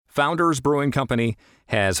Founders Brewing Company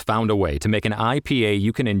has found a way to make an IPA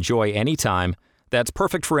you can enjoy anytime that's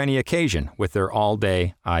perfect for any occasion with their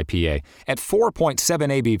all-day IPA. At 4.7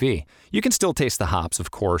 ABV, you can still taste the hops,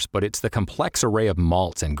 of course, but it's the complex array of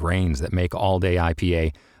malts and grains that make all-day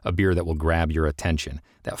IPA a beer that will grab your attention.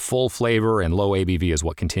 That full flavor and low ABV is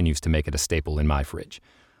what continues to make it a staple in my fridge.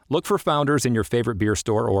 Look for Founders in your favorite beer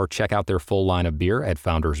store or check out their full line of beer at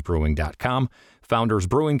foundersbrewing.com. Founders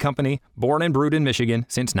Brewing Company, born and brewed in Michigan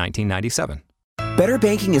since 1997. Better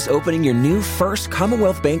Banking is opening your new First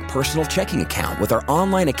Commonwealth Bank personal checking account with our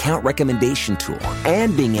online account recommendation tool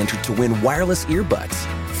and being entered to win wireless earbuds.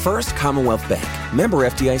 First Commonwealth Bank. Member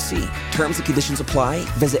FDIC. Terms and conditions apply.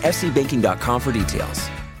 Visit fcbanking.com for details.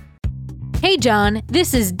 Hey John,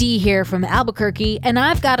 this is Dee here from Albuquerque, and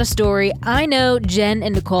I've got a story I know Jen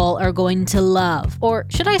and Nicole are going to love. Or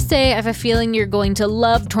should I say, I have a feeling you're going to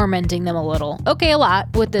love tormenting them a little. Okay, a lot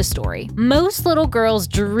with this story. Most little girls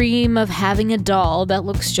dream of having a doll that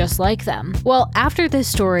looks just like them. Well, after this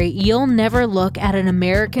story, you'll never look at an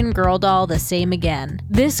American Girl doll the same again.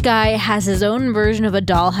 This guy has his own version of a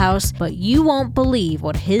dollhouse, but you won't believe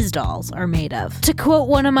what his dolls are made of. To quote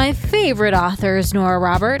one of my favorite authors, Nora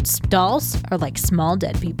Roberts, dolls are like small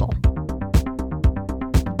dead people.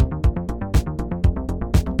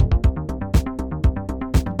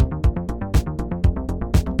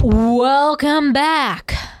 Welcome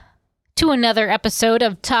back to another episode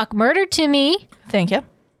of Talk Murder to Me. Thank you.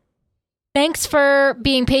 Thanks for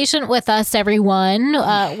being patient with us,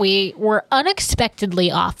 everyone. We were unexpectedly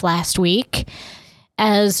off last week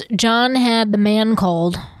as John had the man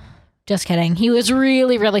cold. Just kidding. He was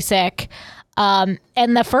really, really sick. And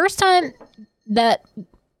the first time that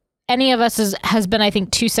any of us has been, I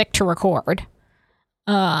think, too sick to record.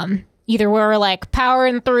 Either we're like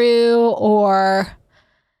powering through or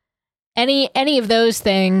any of those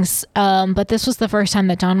things. But this was the first time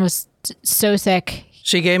that John was so sick.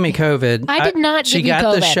 She gave me COVID. I did not give you COVID. She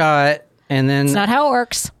got the shot, and then... That's not how it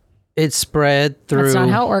works. It spread through... That's not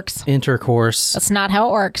how it works. Intercourse. That's not how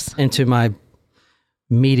it works. Into my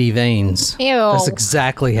meaty veins. Ew. That's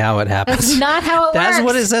exactly how it happens. That's not how it works. That's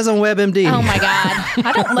what it says on WebMD. Oh my God.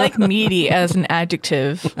 I don't like meaty as an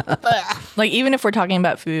adjective. Like, even if we're talking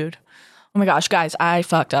about food. Oh my gosh, guys, I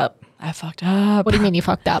fucked up. What do you mean you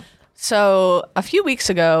fucked up? So a few weeks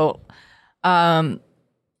ago, and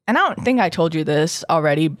I don't think I told you this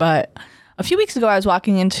already, but a few weeks ago I was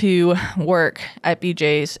walking into work at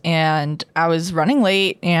BJ's and I was running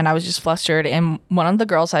late and I was just flustered, and one of the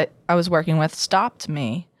girls I was working with stopped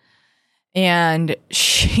me, and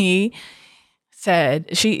she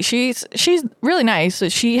said she's really nice,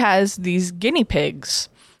 but she has these guinea pigs.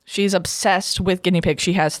 She's obsessed with guinea pigs.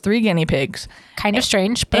 She has 3 guinea pigs. Kind of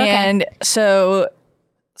strange, but okay. And so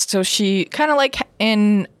she kind of like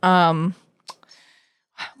in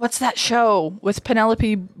what's that show with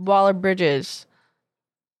Penelope Waller-Bridges?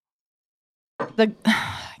 I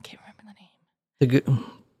can't remember the name.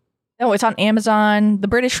 No, it's on Amazon. The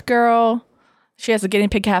British girl. She has a guinea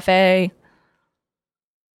pig cafe.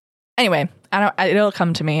 Anyway, it'll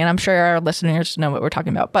come to me, and I'm sure our listeners know what we're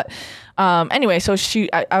talking about. But anyway, so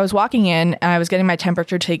I was walking in, and I was getting my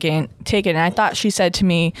temperature taken, and I thought she said to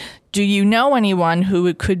me, "Do you know anyone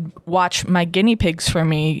who could watch my guinea pigs for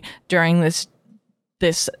me during this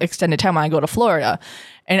extended time when I go to Florida?"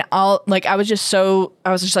 And I was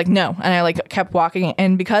just like, no. And I like kept walking.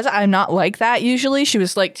 And because I'm not like that usually, she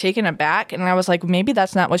was like taken aback. And I was like, maybe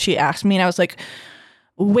that's not what she asked me. And I was like,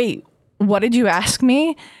 wait, what did you ask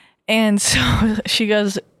me? And so she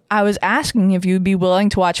goes, I was asking if you'd be willing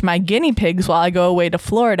to watch my guinea pigs while I go away to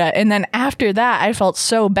Florida. And then after that, I felt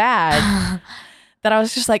so bad that I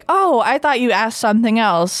was just like, oh, I thought you asked something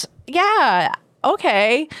else. Yeah,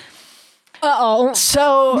 okay. Uh-oh.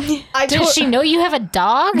 So does she know you have a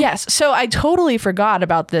dog? Yes. So I totally forgot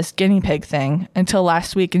about this guinea pig thing until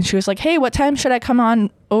last week. And she was like, hey, what time should I come on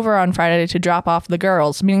over on Friday to drop off the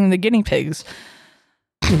girls, meaning the guinea pigs?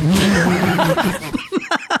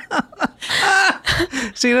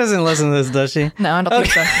 She doesn't listen to this, does she? No, I don't think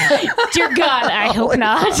so. Dear God, I hope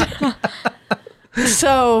not.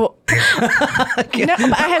 So, no,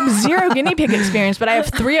 I have 0 guinea pig experience, but I have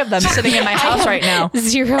 3 of them sitting in my house right now.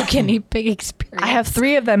 0 guinea pig experience. I have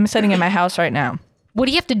 3 of them sitting in my house right now. What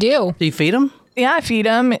do you have to do? Do you feed them? Yeah, I feed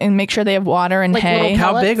them and make sure they have water and like hay.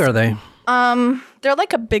 How big are they? They're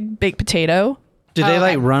like a big potato. Do they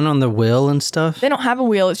like run on the wheel and stuff? They don't have a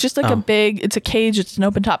wheel. It's just like it's a cage. It's an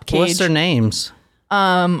open top cage. What's their names?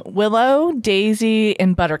 Willow, Daisy,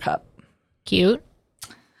 and Buttercup. Cute.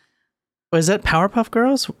 Is that Powerpuff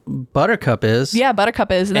Girls? Buttercup is. Yeah,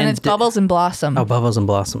 Buttercup is. And then it's Bubbles and Blossom. Oh, Bubbles and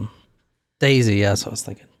Blossom. Daisy, yeah, that's what I was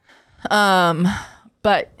thinking.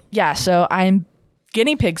 But Yeah, so I'm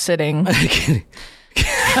guinea pig sitting for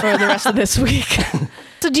the rest of this week.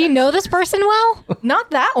 So do you know this person well?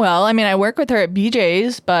 Not that well. I mean, I work with her at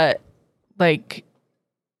BJ's, but like,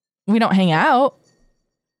 we don't hang out.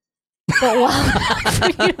 But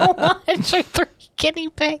you don't watch your 3 guinea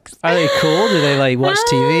pigs. Are they cool? Do they like watch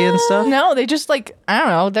TV and stuff? No, they just like, I don't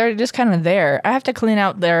know. They're just kind of there. I have to clean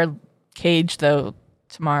out their cage though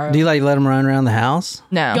tomorrow. Do you like let them run around the house?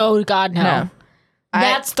 No. Oh, God, no. No.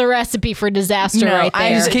 That's the recipe for disaster No, right I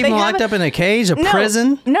there. Just keep them locked up in a cage, a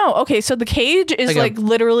prison? No, okay, so the cage is like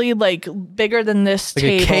literally like bigger than this Like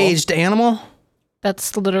table. a caged animal?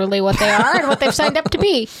 That's literally what they are and what they've signed up to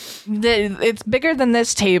be. It's bigger than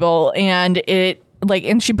this table, and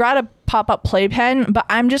and she brought a pop-up playpen, but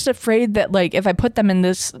I'm just afraid that like if I put them in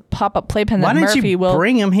this pop-up playpen, Why that didn't Murphy you will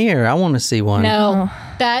bring them here? I want to see one. No,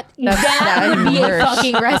 that would be worse. a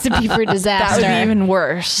fucking recipe for that disaster. would be even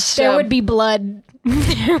worse. There So, would be blood.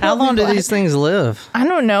 How long do these things live? I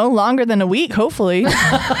don't know, longer than a week, hopefully. We're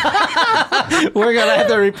going to have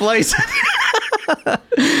to replace it.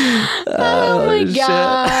 Oh my shit.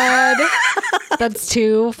 God. That's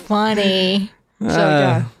too funny. So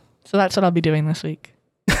yeah. So that's what I'll be doing this week.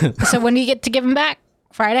 So when do you get to give them back?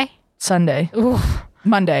 Friday? Sunday. Oof.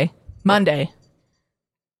 Monday.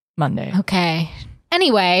 Okay.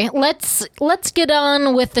 Anyway, let's get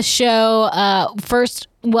on with the show. First,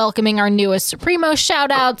 welcoming our newest Supremo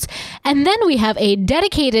shout-outs, and then we have a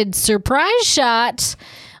dedicated surprise shot.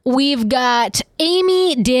 We've got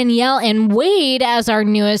Amy, Danielle, and Wade as our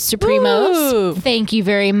newest Supremos. Ooh. Thank you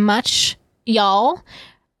very much, y'all.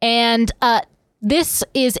 And this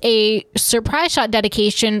is a surprise shot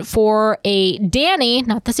dedication for a Danny,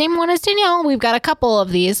 not the same one as Danielle. We've got a couple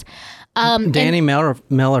of these. Danny, male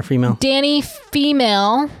or female? Danny,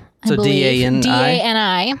 female. So I believe. D-A-N-I?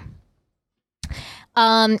 D-A-N-I.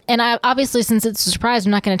 And I obviously, since it's a surprise,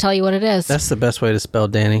 I'm not going to tell you what it is. That's the best way to spell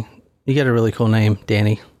Danny. You got a really cool name,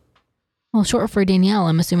 Danny. Well, short for Danielle,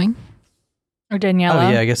 I'm assuming. Or Daniela. Oh,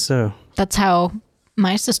 yeah, I guess so. That's how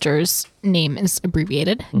my sister's name is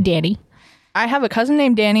abbreviated. Danny. I have a cousin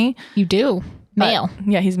named Danny. You do. Male.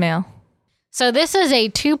 Yeah, he's male. So this is a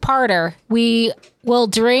two-parter. We will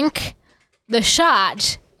drink the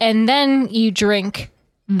shot, and then you drink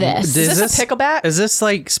this. Is this a pickleback? Is this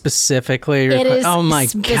like specifically? It is oh my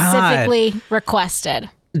specifically God. requested.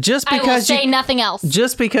 Just I will because say nothing else.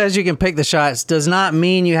 Just because you can pick the shots does not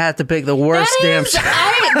mean you have to pick the worst damn shot.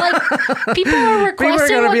 People are requesting People are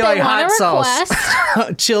gonna what be they like want hot to sauce.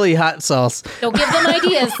 request. Chili hot sauce. Don't give them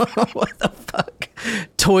ideas. What the fuck?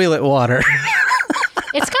 Toilet water.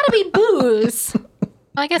 It's got to be booze.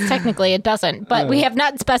 I guess technically it doesn't, but we have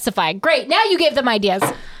not specified. Great. Now you gave them ideas.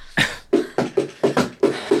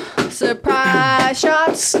 Surprise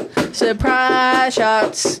shots. Surprise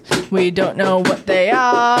shots. We don't know what they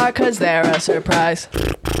are because they're a surprise.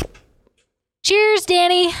 Cheers,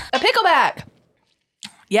 Danny. A pickleback.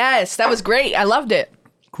 Yes, that was great. I loved it.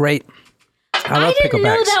 Great. I love didn't know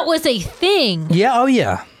picklebacks. that was a thing. Yeah, oh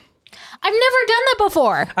yeah. I've never done that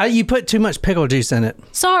before. You put too much pickle juice in it.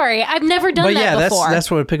 Sorry, I've never done But that yeah, before.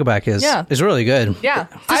 that's what a pickleback is. Yeah. It's really good. Yeah.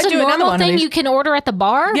 Is this a normal thing you can order at the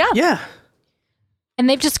bar? Yeah. Yeah. And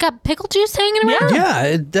they've just got pickle juice hanging around?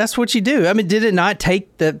 Yeah, that's what you do. I mean, did it not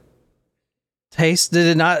take the taste? Did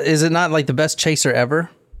it not? Is it not like the best chaser ever?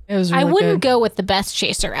 It was I really wouldn't good. go with the best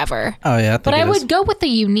chaser ever. Oh yeah, But I would go with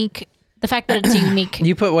the fact that it's unique.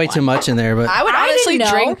 You put way too much in there, but I would I honestly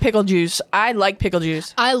didn't know. drink pickle juice. I like pickle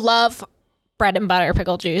juice. I love bread and butter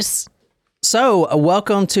pickle juice. So,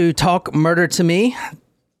 welcome to Talk Murder to Me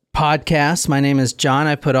podcast. My name is John.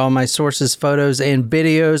 I put all my sources, photos, and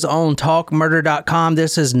videos on talkmurder.com.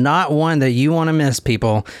 This is not one that you want to miss,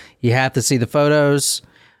 people. You have to see the photos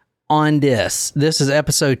on this. This is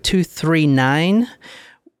episode 239.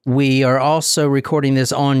 We are also recording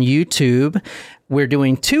this on YouTube. We're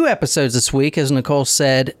doing 2 episodes this week. As Nicole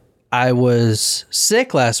said, I was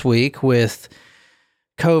sick last week with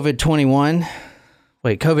COVID-19.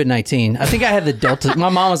 I think I had the Delta. My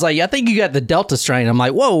mom was like, I think you got the Delta strain. I'm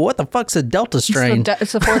like, whoa, what the fuck's a Delta strain?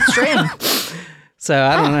 It's the 4th strain. So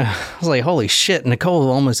I don't know. I was like, holy shit,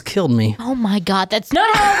 Nicole almost killed me. Oh my God, that's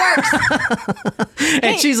not how it works.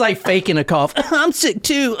 And she's like faking a cough. I'm sick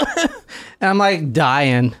too. And I'm like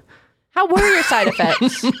dying. How were your side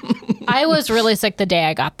effects? I was really sick the day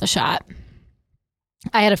I got the shot.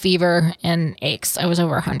 I had a fever and aches. I was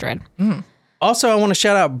over 100. Also, I want to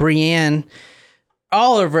shout out Brienne.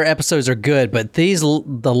 All of her episodes are good, but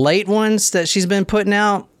the late ones that she's been putting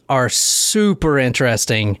out are super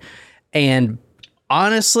interesting and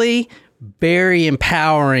honestly very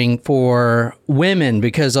empowering for women,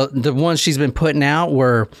 because the ones she's been putting out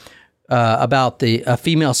were about the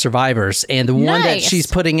female survivors. And the one that she's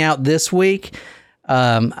putting out this week,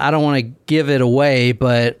 I don't want to give it away,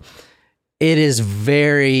 but it is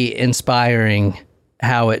very inspiring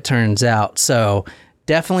how it turns out. So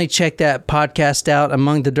definitely check that podcast out,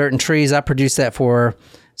 Among the Dirt and Trees. I produced that for her.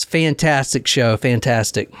 It's a fantastic show.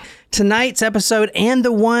 Fantastic. Tonight's episode and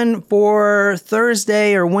the one for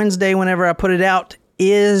Thursday or Wednesday, whenever I put it out,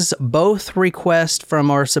 is both requests from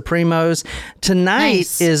our Supremos.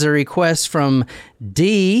 Tonight is a request from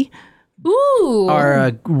Dee. Ooh.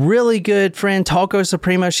 Our really good friend, Talco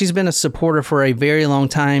Supremo. She's been a supporter for a very long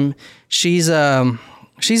time. She's in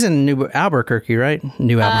New Albuquerque, right?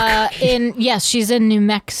 New Albuquerque. Yes, she's in New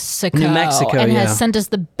Mexico. And has sent us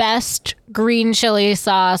the best green chili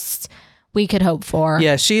sauce we could hope for.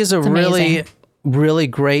 Yeah, she is a really, really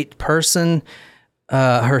great person.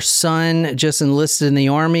 Her son just enlisted in the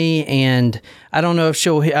Army, and I don't know if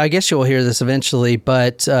I guess she'll hear this eventually,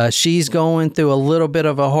 but she's going through a little bit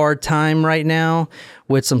of a hard time right now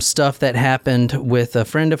with some stuff that happened with a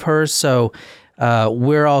friend of hers. So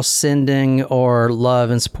we're all sending our love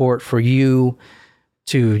and support for you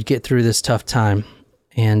to get through this tough time.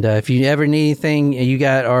 And if you ever need anything, you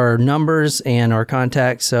got our numbers and our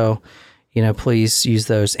contacts. So, please use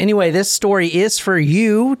those. Anyway, this story is for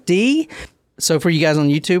you, Dee. So for you guys on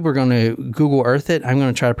YouTube, we're going to Google Earth it. I'm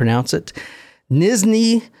going to try to pronounce it.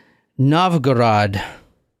 Nizhny Novgorod.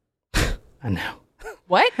 I know.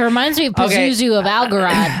 What? It reminds me of Pazuzu of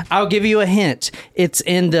Algorod. I'll give you a hint. It's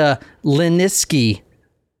in the Leninsky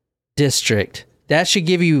district. That should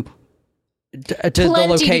give you to the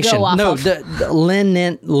location. To go off no, of. the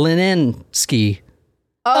Leninsky.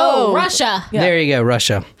 Oh, Russia. Yeah. There you go,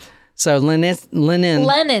 Russia. So Lenin,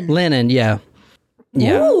 yeah.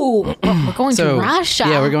 Yeah. Ooh, we're going to Russia.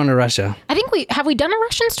 Yeah, we're going to Russia. I think have we done a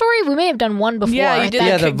Russian story? We may have done one before. Yeah, you did.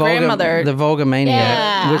 Yeah, the Volga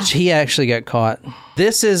Maniac, which he actually got caught.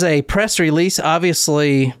 This is a press release.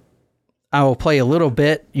 Obviously, I will play a little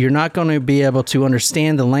bit. You're not going to be able to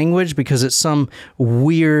understand the language because it's some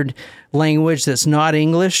weird language that's not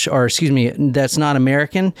English, or excuse me, that's not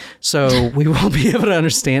American. So we won't be able to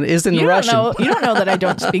understand it. It's in Russian. You don't know that I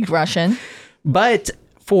don't speak Russian. But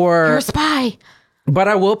you're a spy. But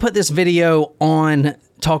I will put this video on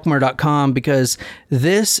talkmurder.com because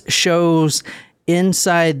this shows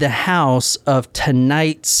inside the house of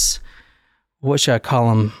tonight's, what should I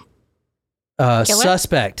call him?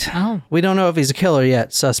 Suspect. Oh. We don't know if he's a killer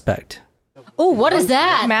yet. Suspect. Oh, what is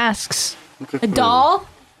that? Masks. A doll?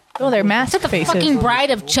 Oh, they're mask faces. Is that the fucking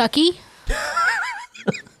bride of Chucky?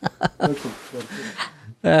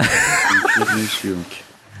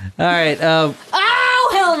 All right. Oh,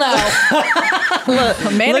 hell no.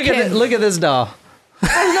 Look at this doll.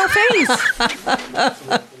 Has no face.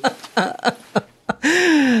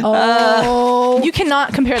 Oh, you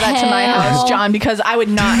cannot compare that to my house, John, because I would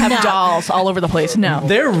not have dolls all over the place. No.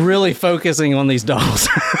 They're really focusing on these dolls.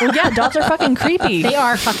 Well, yeah, dolls are fucking creepy. They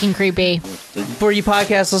are fucking creepy. For you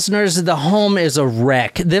podcast listeners, the home is a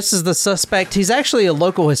wreck. This is the suspect. He's actually a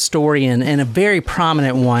local historian and a very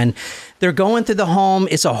prominent one. They're going through the home.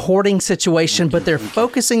 It's a hoarding situation, but they're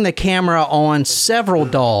focusing the camera on several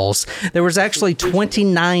dolls. There was actually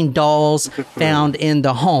 29 dolls found in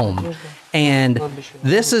the home. And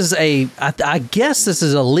this is I guess this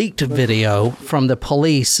is a leaked video from the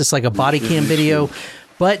police. It's like a body cam video,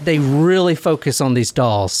 but they really focus on these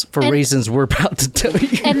dolls for reasons we're about to tell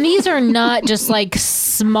you. And these are not just like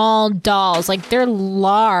small dolls. Like they're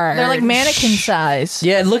large. They're like mannequin size.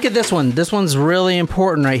 Yeah, look at this one. This one's really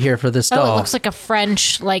important right here for this doll. Oh, it looks like a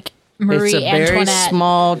French, like Marie Antoinette. It's a very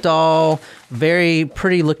small doll, very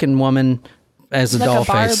pretty looking woman as a doll face.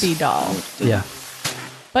 Like a Barbie doll. Yeah.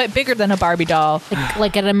 But bigger than a Barbie doll.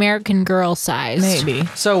 Like an American Girl size. Maybe.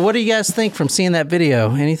 So what do you guys think from seeing that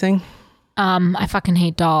video? Anything? I fucking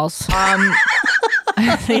hate dolls. I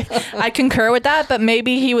concur with that, but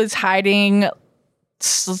maybe he was hiding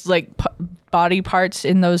like body parts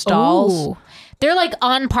in those dolls. Ooh. They're like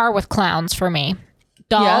on par with clowns for me.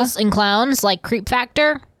 Dolls and clowns, like creep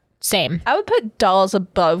factor, same. I would put dolls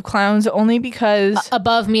above clowns only because...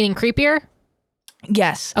 above meaning creepier?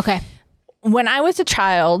 Yes. Okay. When I was a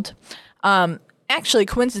child, actually,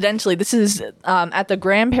 coincidentally, this is at the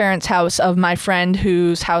grandparents' house of my friend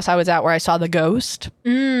whose house I was at where I saw the ghost.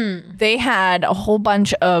 They had a whole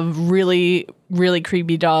bunch of really, really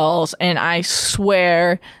creepy dolls, and I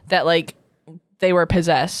swear that, like, they were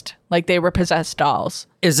possessed. Like, they were possessed dolls.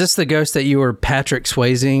 Is this the ghost that you were Patrick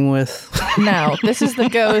Swayzing with? No, this is the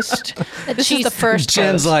ghost. This is the first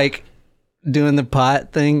Jen's ghost. like doing the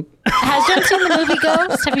pot thing. Has Jen seen the movie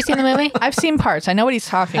Ghost? Have you seen the movie? I've seen parts. I know what he's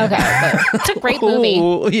talking about. It's a great movie.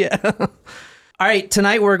 Oh, yeah. All right,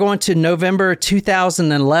 tonight we're going to November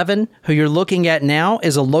 2011. Who you're looking at now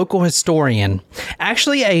is a local historian.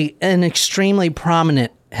 Actually, an extremely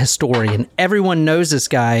prominent historian. Everyone knows this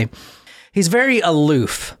guy. He's very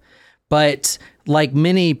aloof, but like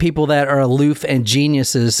many people that are aloof and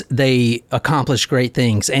geniuses, they accomplish great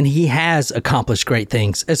things. And he has accomplished great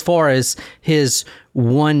things as far as his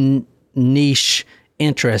one niche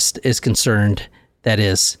interest is concerned. That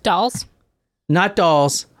is. Dolls? Not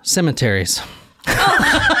dolls, cemeteries.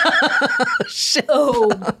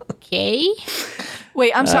 Okay.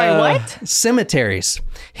 Wait, I'm sorry, what? Cemeteries.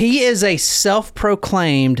 He is a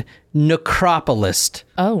self-proclaimed necropolist.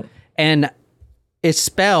 Oh. And it's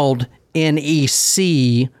spelled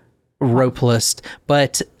N-E-C ropolist,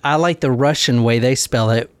 but I like the Russian way they spell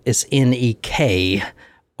it. It's N-E-K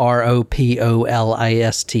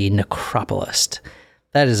R-O-P-O-L-I-S-T, necropolist.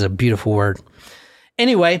 That is a beautiful word.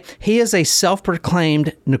 Anyway, he is a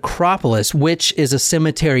self-proclaimed necropolist, which is a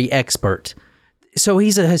cemetery expert. So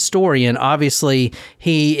he's a historian. Obviously,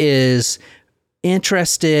 he is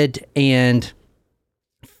interested and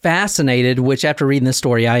fascinated, which after reading this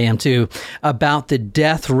story, I am too, about the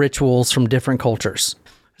death rituals from different cultures.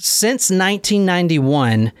 Since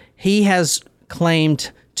 1991, he has claimed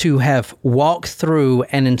to have walked through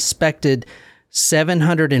and inspected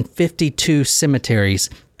 752 cemeteries.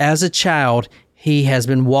 As a child, he has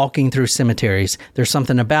been walking through cemeteries. There's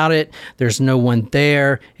something about it. There's no one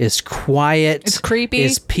there. It's quiet. It's creepy.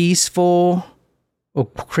 It's peaceful. Well,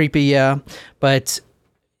 creepy, yeah. But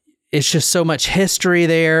it's just so much history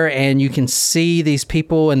there, and you can see these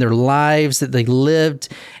people and their lives that they lived,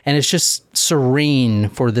 and it's just serene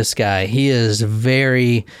for this guy. He is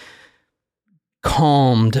very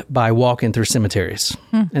calmed by walking through cemeteries.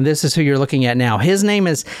 And this is who you're looking at now. His name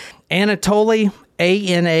is Anatoly,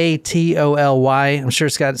 A-N-A-T-O-L-Y. I'm sure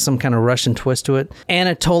it's got some kind of Russian twist to it.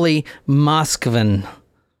 Anatoly Moskvin.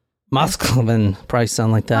 Moskvin, probably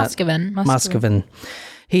sound like that. Moskvin.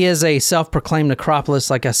 He is a self-proclaimed necropolis,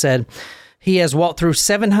 like I said. He has walked through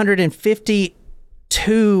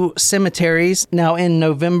 752 cemeteries. Now, in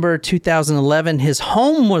November 2011, his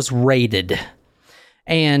home was raided.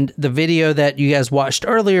 And the video that you guys watched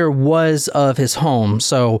earlier was of his home.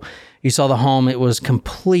 So you saw the home. It was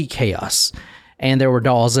complete chaos. And there were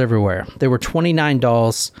dolls everywhere. There were 29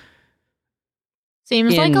 dolls.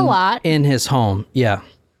 Seems like a lot. In his home, yeah.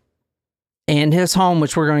 And his home,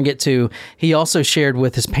 which we're going to get to, he also shared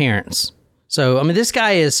with his parents. So, I mean, this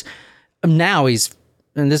guy is, now he's,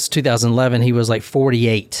 and this is 2011, he was like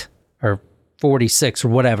 48 or 46 or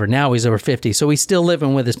whatever. Now he's over 50. So he's still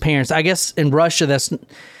living with his parents. I guess in Russia, that's,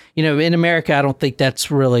 you know, in America, I don't think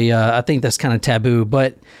that's really, I think that's kind of taboo.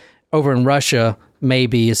 But over in Russia,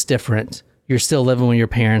 maybe it's different. You're still living with your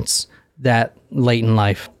parents that late in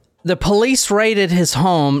life. The police raided his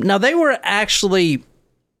home. Now, they were actually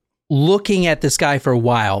looking at this guy for a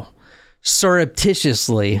while,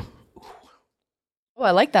 surreptitiously. Oh,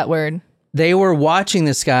 I like that word. They were watching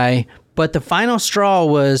this guy, but the final straw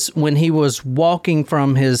was when he was walking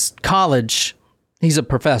from his college. He's a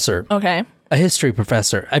professor. Okay. A history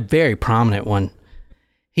professor, a very prominent one.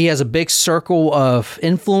 He has a big circle of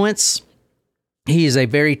influence. He is a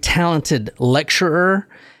very talented lecturer.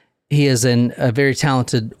 He is a very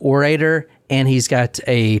talented orator, and he's got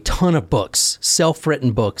a ton of books,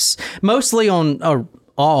 self-written books, mostly on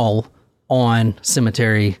all on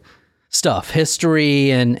cemetery stuff,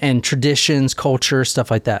 history and traditions, culture, stuff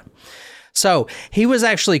like that. So he was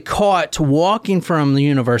actually caught walking from the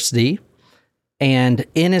university, and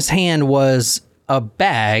in his hand was a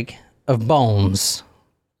bag of bones.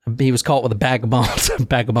 He was caught with a bag of bones.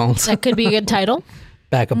 Bag of bones. That could be a good title.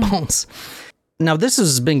 Bag of bones. Now, this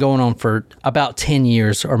has been going on for about 10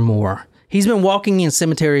 years or more. He's been walking in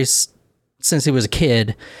cemeteries since he was a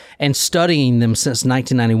kid and studying them since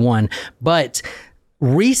 1991. But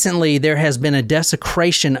recently, there has been a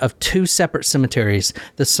desecration of two separate cemeteries,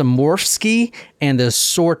 the Samorsky and the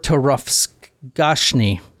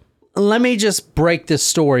Sortorovskashny. Let me just break this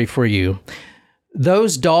story for you.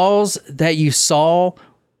 Those dolls that you saw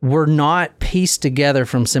were not pieced together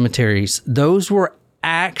from cemeteries. Those were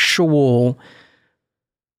actual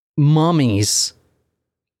mummies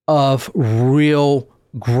of real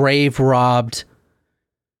grave-robbed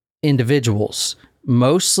individuals,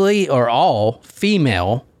 mostly or all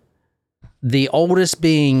female, the oldest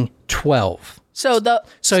being 12. So do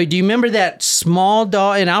you remember that small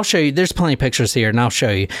doll? And I'll show you. There's plenty of pictures here, and I'll show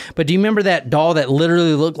you. But do you remember that doll that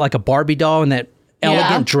literally looked like a Barbie doll in that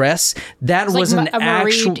elegant dress? That was like an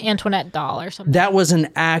actual Marie Antoinette doll or something. That was an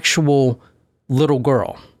actual little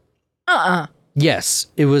girl. Yes,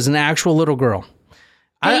 it was an actual little girl.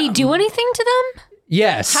 Did he do anything to them?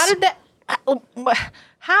 Yes. How did that?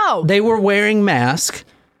 How? They were wearing masks,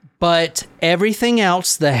 but everything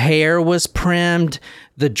else, the hair was primmed,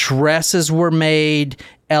 the dresses were made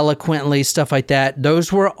eloquently, stuff like that. There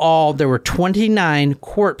were 29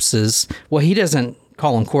 corpses. Well, he doesn't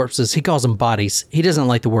call them corpses. He calls them bodies. He doesn't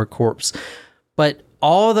like the word corpse. But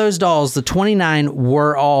all those dolls, the 29,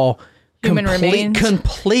 were all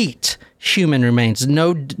complete human remains.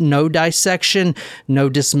 No dissection, no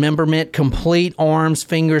dismemberment, complete arms,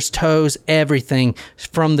 fingers, toes, everything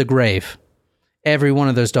from the grave. Every one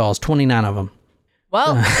of those dolls, 29 of them.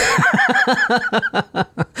 Well,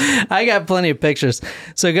 I got plenty of pictures.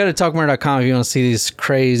 So go to talkmurder.com if you want to see these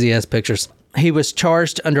crazy ass pictures. He was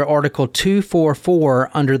charged under Article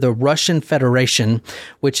 244 under the Russian Federation,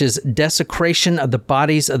 which is desecration of the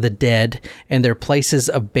bodies of the dead and their places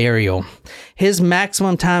of burial. His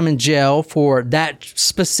maximum time in jail for that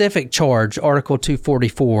specific charge, Article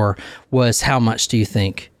 244, was how much do you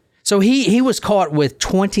think? So he was caught with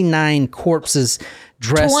 29 corpses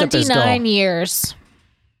dressed up as dolls. 29 years.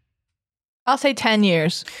 I'll say 10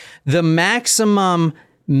 years. The maximum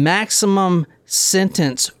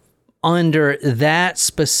sentence under that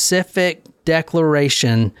specific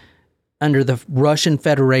declaration under the Russian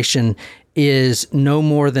Federation is no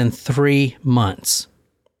more than 3 months.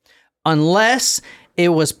 Unless it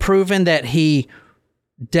was proven that he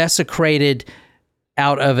desecrated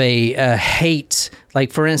out of a hate,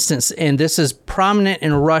 like for instance, and this is prominent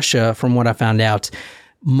in Russia from what I found out,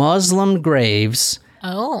 Muslim graves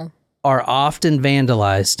are often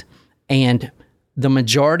vandalized, and the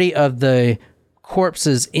majority of the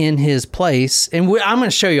corpses in his place, and I'm going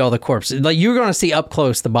to show you all the corpses. Like, you're going to see up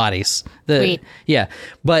close the bodies. Sweet. Yeah,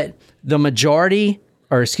 but the majority,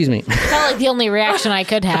 or excuse me, Felt like the only reaction I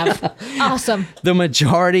could have. Awesome. the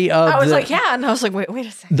majority of I was like, yeah, and I was like, wait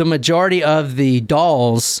a second. the majority of the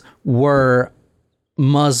dolls were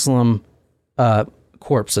Muslim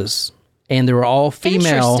corpses, and they were all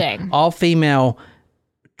female. Interesting. All female,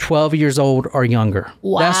 12 years old or younger.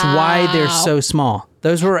 Wow. That's why they're so small.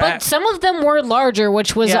 Those were, But some of them were larger,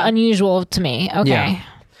 which was unusual to me. Okay. Yeah.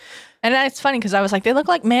 And it's funny because I was like, they look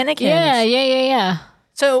like mannequins. Yeah.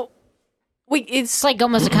 So, it's It's like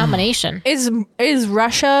almost a combination. Is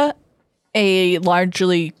Russia a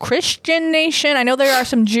largely Christian nation? I know there are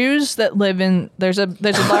some Jews that live in. There's a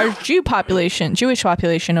large Jewish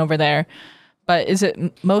population over there, but is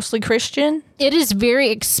it mostly Christian? It is very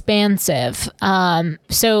expansive.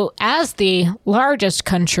 So as the largest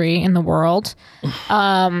country in the world,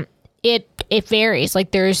 it varies.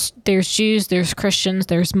 Like there's Jews, there's Christians,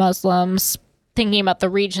 there's Muslims. Thinking about the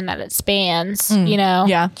region that it spans,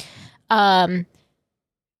 Yeah.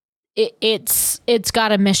 It's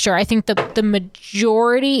got a mixture. I think the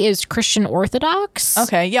majority is Christian Orthodox.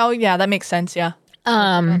 Okay. Yeah, that makes sense. Yeah.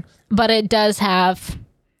 But it does have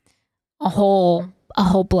a whole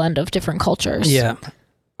blend of different cultures. Yeah.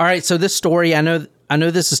 All right. So this story, I know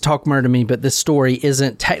this is talk murder to me, but this story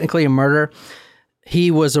isn't technically a murder.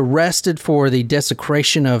 He was arrested for the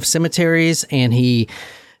desecration of cemeteries, and he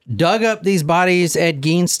dug up these bodies Ed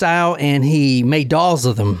Gein style, and he made dolls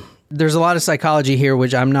of them. There's a lot of psychology here,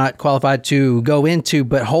 which I'm not qualified to go into,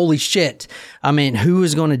 but holy shit. I mean, who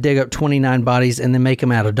is going to dig up 29 bodies and then make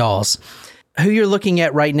them out of dolls? Who you're looking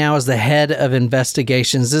at right now is the head of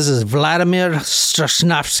investigations. This is Vladimir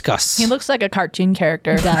Strasnavskas. He looks like a cartoon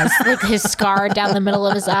character. He does. Like his scar down the middle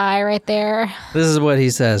of his eye right there. This is what he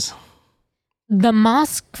says. The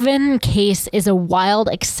Moskvin case is a wild,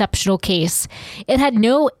 exceptional case. It had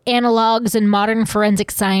no analogs in modern forensic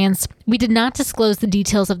science. We did not disclose the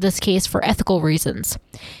details of this case for ethical reasons.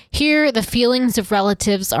 Here, the feelings of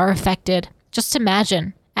relatives are affected. Just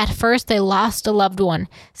imagine. At first, they lost a loved one,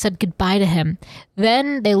 said goodbye to him.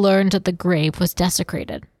 Then they learned that the grave was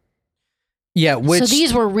desecrated. Yeah, So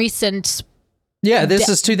these were recent. Yeah, this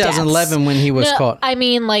is 2011 deaths. when he was caught. I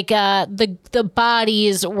mean, like the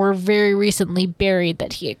bodies were very recently buried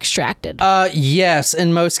that he extracted. Yes,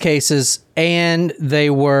 in most cases, and they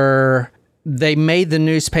made the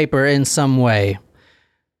newspaper in some way.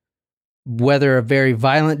 Whether a very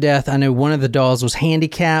violent death, I know one of the dolls was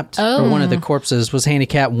handicapped, or one of the corpses was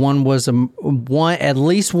handicapped. At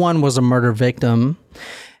least one was a murder victim,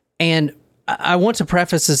 and I want to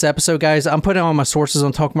preface this episode, guys. I'm putting all my sources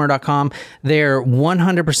on talkmurder.com. They're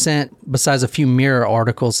 100%, besides a few mirror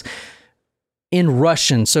articles, in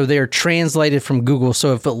Russian. So they're translated from Google.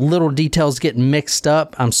 So if little details get mixed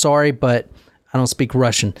up, I'm sorry, but I don't speak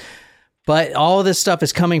Russian. But all of this stuff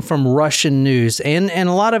is coming from Russian news. And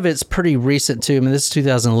a lot of it's pretty recent, too. I mean, this is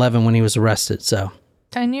 2011 when he was arrested. So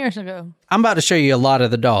 10 years ago. I'm about to show you a lot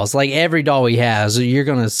of the dolls. Like every doll he has, you're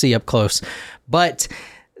going to see up close. But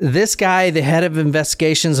This guy, the head of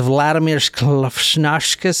investigations, Vladimir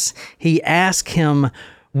Sklavshnashkas, he asked him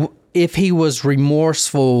if he was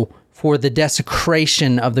remorseful for the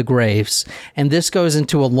desecration of the graves. And this goes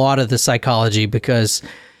into a lot of the psychology because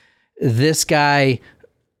this guy,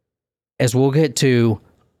 as we'll get to,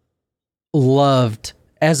 loved,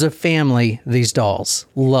 as a family, these dolls.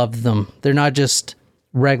 Loved them. They're not just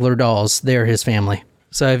regular dolls. They're his family.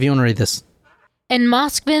 So if you want to read this. In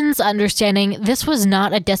Moskvin's understanding, this was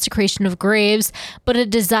not a desecration of graves, but a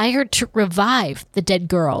desire to revive the dead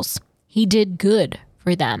girls. He did good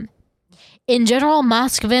for them. In general,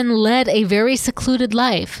 Moskvin led a very secluded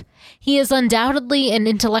life. He is undoubtedly an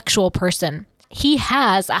intellectual person. He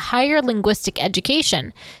has a higher linguistic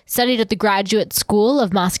education, studied at the Graduate School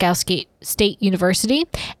of Moscow State University,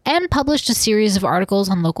 and published a series of articles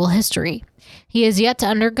on local history. He has yet to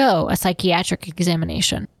undergo a psychiatric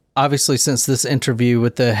examination. Obviously, since this interview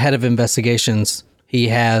with the head of investigations, he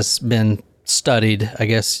has been studied, I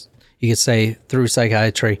guess you could say, through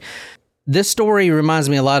psychiatry. This story reminds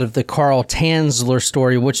me a lot of the Carl Tanzler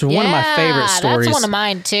story, which is one of my favorite stories. That's one of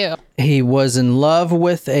mine, too. He was in love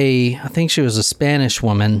with I think she was a Spanish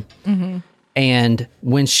woman. Mm-hmm. And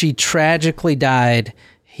when she tragically died,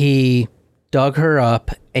 he dug her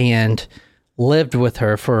up and lived with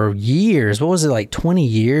her for years. What was it, like 20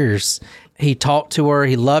 years? He talked to her.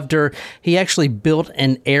 He loved her. He actually built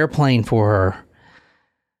an airplane for her.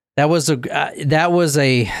 That was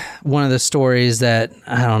one of the stories that,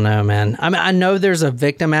 I don't know, man. I mean, I know there's a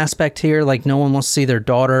victim aspect here. Like, no one wants to see their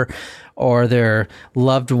daughter or their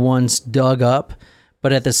loved ones dug up.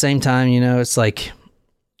 But at the same time, you know, it's like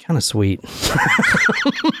kind of sweet.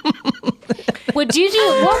 What would you,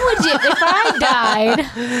 if I died?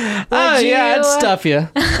 I'd stuff you.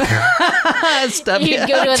 I'd stuff you. You'd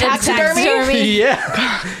go to a taxidermy? Yeah.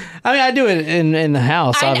 I mean, I do it in the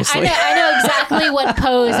house, obviously. I know exactly what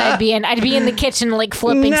pose I'd be in. I'd be in the kitchen, like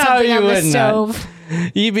flipping something on the stove.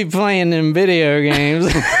 You'd be playing in video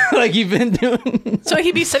games like you've been doing. So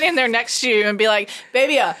he'd be sitting there next to you and be like,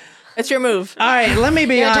 baby, it's your move. All right, let me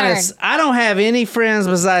be honest. I don't have any friends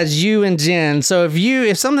besides you and Jen. So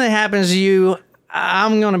if something happens to you,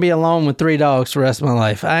 I'm going to be alone with 3 dogs for the rest of my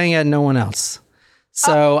life. I ain't got no one else.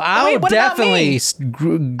 So I would definitely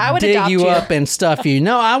dig you up and stuff you.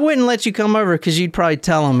 No, I wouldn't let you come over because you'd probably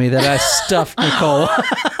tell me that I stuffed Nicole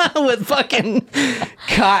with fucking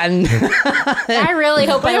cotton. I really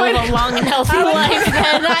hope I live a long and healthy life.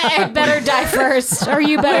 Then I better die first, or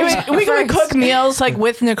you better die first. We can cook meals like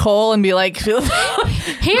with Nicole and be like, here,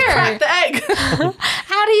 crack the egg.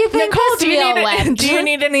 How do you think Nicole, this meal went? Do you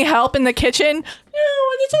need any help in the kitchen? No,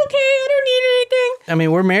 it's okay. I don't need anything. I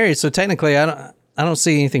mean, we're married, so technically, I don't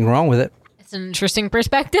see anything wrong with it. It's an interesting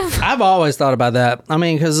perspective. I've always thought about that. I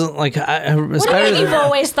mean, because like, what do you mean you've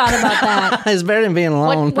always thought about that? It's better than being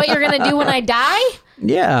alone. What you're gonna do when I die?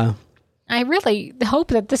 Yeah. I really hope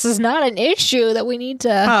that this is not an issue that we need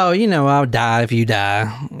to. Oh, you know, I'll die if you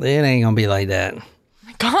die. It ain't gonna be like that.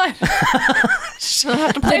 God. I'll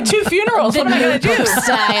have to plan 2 funerals. What am I going to do?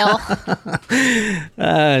 Style.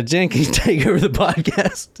 Jen, can you take over the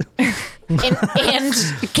podcast? and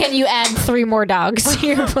can you add 3 more dogs to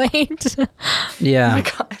your plate? Yeah. Oh my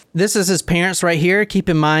God. This is his parents right here. Keep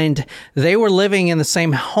in mind, they were living in the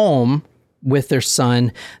same home with their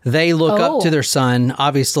son. They look up to their son.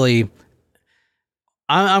 Obviously,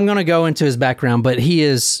 I'm going to go into his background, but he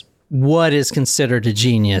is what is considered a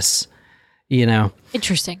genius. You know,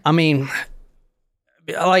 interesting. I mean,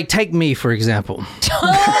 like, take me, for example.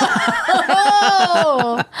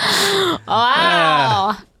 Oh,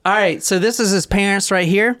 wow. All right. So this is his parents right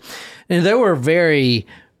here. And they were very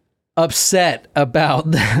upset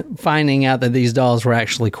about finding out that these dolls were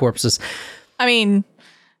actually corpses. I mean,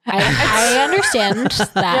 I understand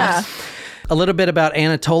that. Yeah. A little bit about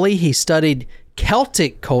Anatoly. He studied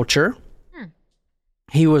Celtic culture.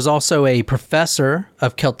 He was also a professor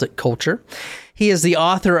of Celtic culture. He is the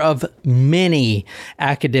author of many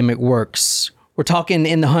academic works. We're talking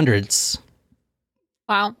in the hundreds.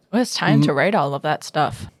 Wow. Well, it's time to write all of that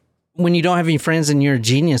stuff. When you don't have any friends and you're a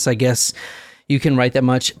genius, I guess you can write that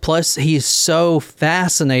much. Plus, he's so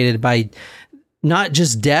fascinated by not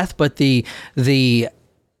just death, but the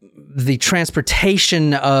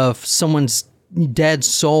transportation of someone's dead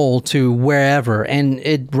soul to wherever, and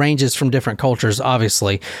it ranges from different cultures,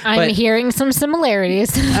 obviously. I'm hearing some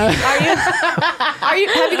similarities. Have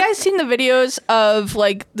you guys seen the videos of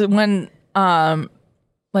like when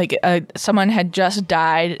someone had just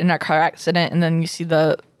died in a car accident and then you see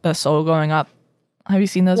the soul going up? Have you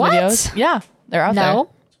seen those videos? Yeah, they're out there. No,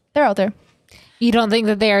 they're out there. You don't think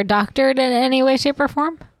that they are doctored in any way, shape, or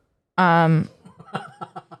form?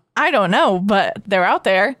 I I don't know, but they're out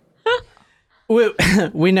there.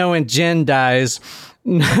 We know when Jen dies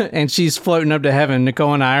and she's floating up to heaven,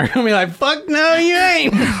 Nicole and I are going to be like, fuck no, you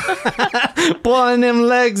ain't. Pulling them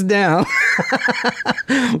legs down.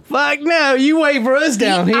 Fuck no, you wait for us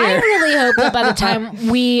down here. I really hope that by the time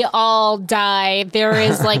we all die, there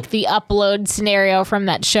is like the upload scenario from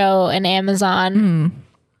that show in Amazon.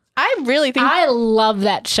 I really think... I love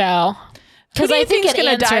that show. Because I think it's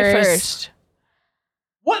going to die first.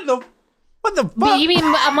 What the fuck? You mean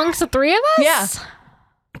amongst the three of us? Yeah.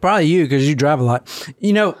 Probably you, because you drive a lot.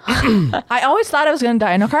 You know, I always thought I was going to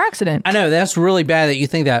die in a car accident. I know, that's really bad that you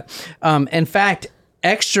think that. In fact,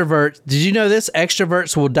 extroverts, did you know this?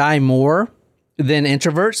 Extroverts will die more than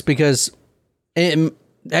introverts because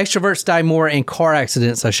extroverts die more in car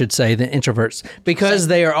accidents, I should say, than introverts because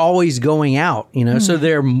they are always going out, you know, so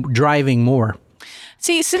they're driving more.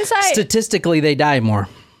 See, statistically, they die more.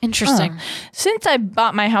 Interesting. Since I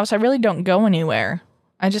bought my house, I really don't go anywhere.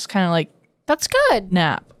 I just kind of like... That's good.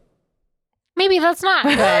 Nap. Maybe that's not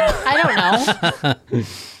good. I don't know.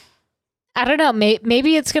 I don't know.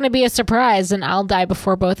 Maybe it's going to be a surprise and I'll die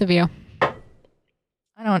before both of you.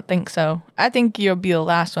 I don't think so. I think you'll be the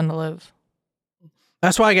last one to live.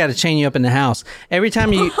 That's why I got to chain you up in the house. Every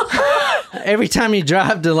time you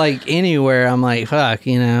drive to like anywhere, I'm like, fuck,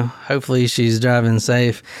 you know, hopefully she's driving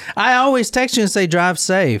safe. I always text you and say, drive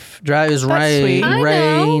safe. Drive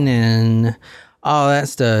rain and all that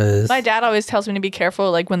stuff. My dad always tells me to be careful.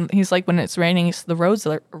 Like when it's raining, the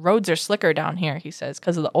roads are slicker down here, he says,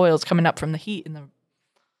 because of the oils coming up from the heat in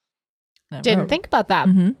the Didn't think about that.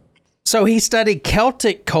 Mm-hmm. So he studied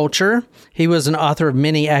Celtic culture. He was an author of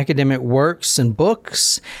many academic works and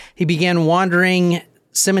books. He began wandering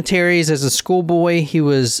cemeteries as a schoolboy. He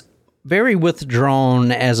was very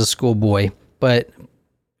withdrawn as a schoolboy, but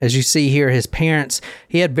as you see here, his parents,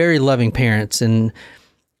 he had very loving parents, and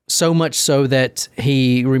so much so that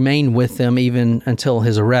he remained with them even until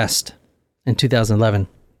his arrest in 2011.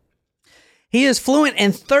 He is fluent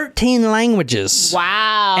in 13 languages.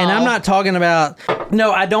 Wow. And I'm not talking about...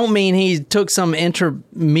 No, I don't mean he took some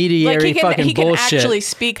intermediary he can bullshit. Actually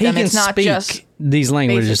speak them. It's not just these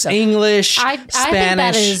languages. English, I Spanish. think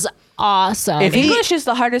that is awesome. English is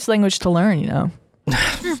the hardest language to learn, you know.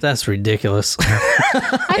 That's ridiculous.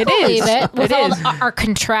 I believe it. With all our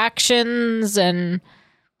contractions and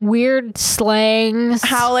weird slangs.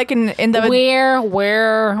 How like in the...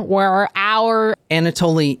 Where our...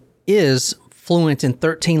 Anatoly is fluent in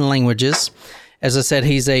 13 languages. As I said,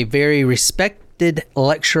 he's a very respected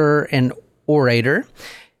lecturer and orator.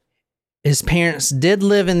 His parents did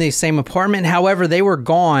live in the same apartment. However, they were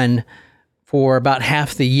gone for about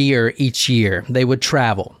half the year each year. They would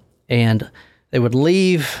travel and they would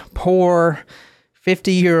leave poor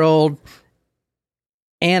 50-year-old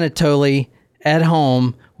Anatoly at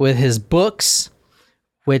home with his books,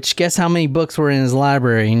 which guess how many books were in his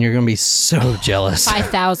library, and you're going to be so jealous.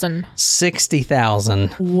 5,000. 60,000.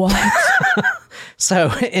 What?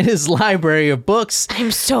 So in his library of books,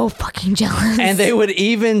 I'm so fucking jealous. and they would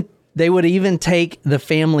even take the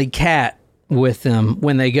family cat with them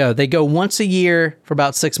when they go. They go once a year for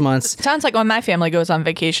about 6 months. Sounds like when my family goes on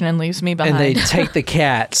vacation and leaves me behind. And they take the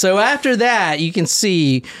cat. So after that, you can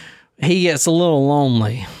see he gets a little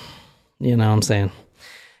lonely. You know what I'm saying?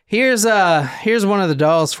 Here's one of the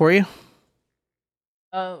dolls for you.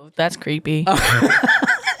 Oh, that's creepy.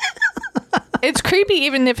 It's creepy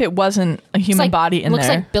even if it wasn't a human body in there. Looks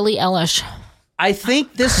like Billie Eilish. I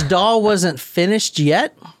think this doll wasn't finished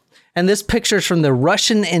yet. And this picture's from the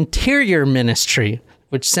Russian Interior Ministry,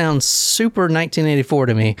 which sounds super 1984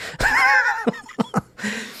 to me.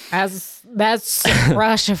 That's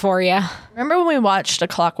Russia for you. Remember when we watched A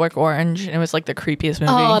Clockwork Orange and it was like the creepiest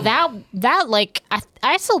movie? Oh, that like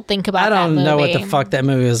I still think about that movie. I don't know what the fuck that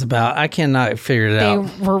movie is about. I cannot figure it out.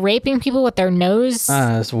 They were raping people with their nose.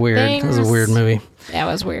 That's weird. It was a weird movie. That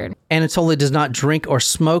was weird. Anatoly does not drink or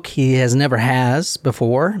smoke. He never has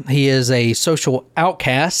before. He is a social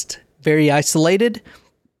outcast, very isolated,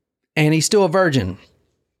 and he's still a virgin,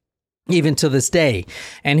 even to this day.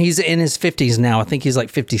 And he's in his 50s now. I think he's like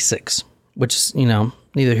 56, which is,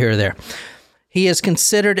 neither here or there. He is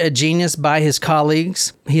considered a genius by his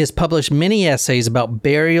colleagues. He has published many essays about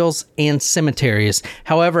burials and cemeteries.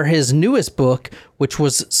 However, his newest book, which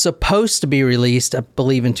was supposed to be released, I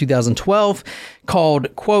believe, in 2012,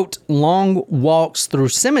 called, quote, Long Walks Through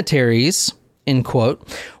Cemeteries, end quote,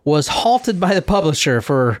 was halted by the publisher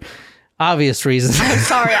for obvious reasons. I'm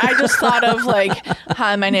sorry. I just thought of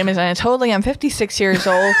hi, my name is Anatoly. I'm 56 years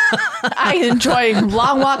old. I enjoy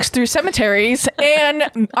long walks through cemeteries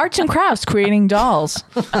and arts and crafts, creating dolls.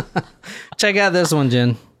 Check out this one,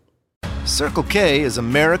 Jen. Circle K is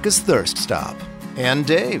America's thirst stop. And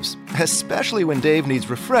Dave's, especially when Dave needs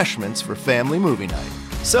refreshments for family movie night.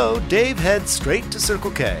 So Dave heads straight to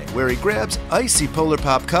Circle K, where he grabs icy Polar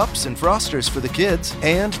Pop cups and frosters for the kids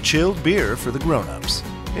and chilled beer for the grown-ups.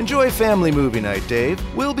 Enjoy family movie night, Dave.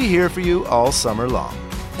 We'll be here for you all summer long.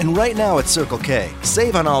 And right now at Circle K,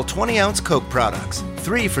 save on all 20-ounce Coke products,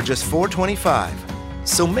 3 for just $4.25.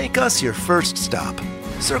 So make us your first stop.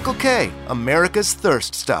 Circle K, America's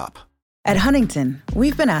thirst stop. At Huntington,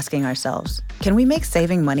 we've been asking ourselves, can we make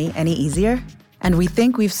saving money any easier? And we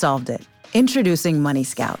think we've solved it. Introducing Money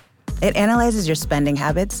Scout. It analyzes your spending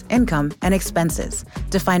habits, income, and expenses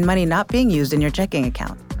to find money not being used in your checking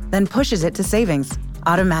account, then pushes it to savings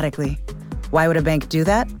automatically. Why would a bank do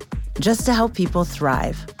that? Just to help people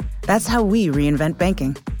thrive. That's how we reinvent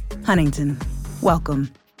banking. Huntington,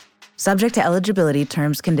 welcome. Subject to eligibility,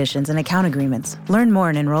 terms, conditions, and account agreements. Learn more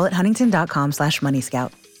and enroll at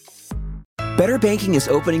huntington.com/moneyscout. Better Banking is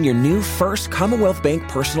opening your new first Commonwealth Bank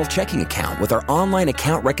personal checking account with our online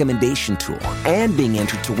account recommendation tool and being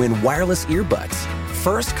entered to win wireless earbuds.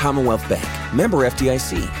 First Commonwealth Bank. Member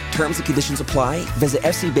FDIC. Terms and conditions apply. Visit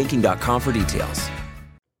fcbanking.com for details.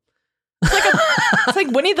 It's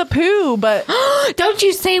like Winnie the Pooh, but... Don't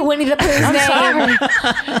you say Winnie the Pooh's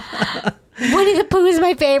name. Winnie the Pooh is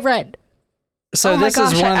my favorite. So this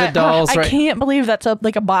is one of the dolls, right? I can't believe that's a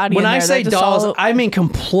body. When in I there. say dolls, I mean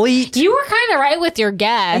complete. You were kind of right with your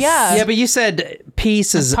guess. Yeah, but you said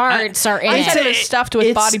pieces. Parts are in I it. said it was stuffed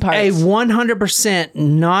with body parts. It's a 100%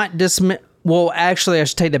 not dismembered. Well, actually, I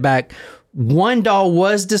should take that back. One doll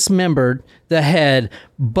was dismembered, the head,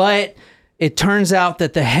 but it turns out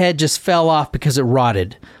that the head just fell off because it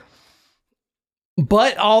rotted.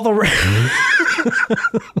 But all the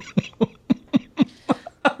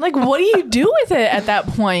like, what do you do with it at that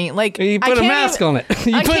point? Like, you put a mask on it.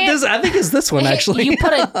 You put this. I think it's this one actually. You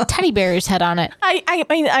put a teddy bear's head on it. I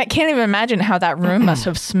mean, I can't even imagine how that room must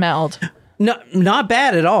have smelled. No, not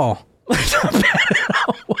bad at all. Not bad at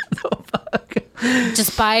all. What the fuck?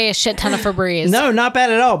 Just buy a shit ton of Febreze. No, not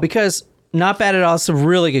bad at all. Because not bad at all. It's a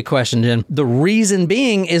really good question, Jen. The reason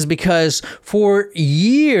being is because for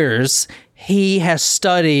years he has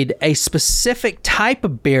studied a specific type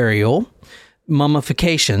of burial,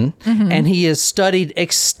 mummification, and he has studied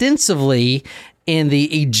extensively in the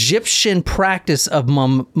Egyptian practice of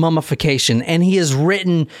mummification. And he has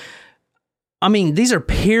written, I mean, these are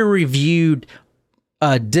peer-reviewed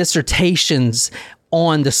dissertations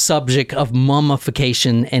on the subject of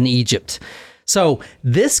mummification in Egypt. So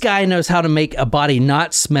this guy knows how to make a body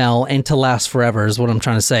not smell and to last forever is what I'm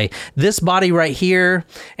trying to say. This body right here,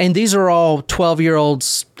 and these are all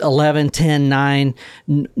 12-year-olds, 11, 10, 9,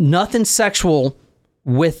 nothing sexual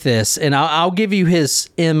with this. And I'll give you his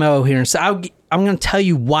MO here. So I'm going to tell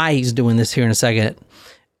you why he's doing this here in a second.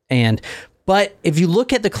 But if you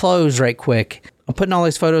look at the clothes right quick, I'm putting all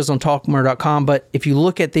these photos on talkmurder.com, but if you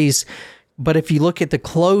look at these, if you look at the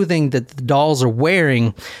clothing that the dolls are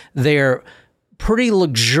wearing, they're pretty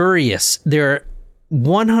luxurious. They're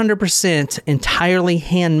 100% entirely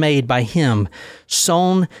handmade by him,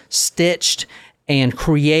 sewn, stitched, and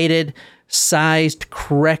created, sized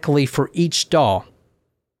correctly for each doll.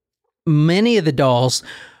 Many of the dolls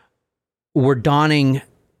were donning,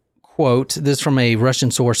 quote, this is from a Russian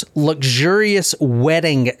source, luxurious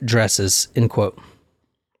wedding dresses, end quote.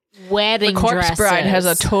 Wedding The corpse dresses. bride has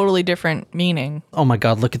a totally different meaning. Oh my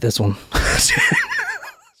God, look at this one.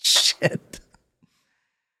 Shit.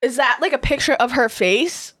 Is that like a picture of her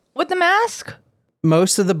face with the mask?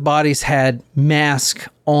 Most of the bodies had masks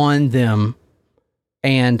on them,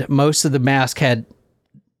 and most of the mask had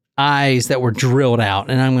eyes that were drilled out.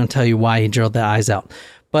 And I'm going to tell you why he drilled the eyes out.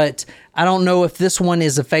 But I don't know if this one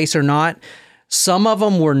is a face or not. Some of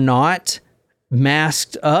them were not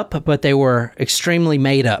masked up, but they were extremely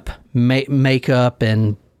made up. Makeup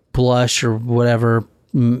and blush or whatever,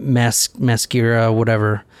 mascara,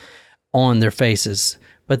 whatever, on their faces.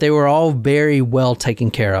 But they were all very well taken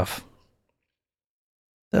care of.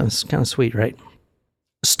 That was kind of sweet, right?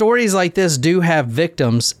 Stories like this do have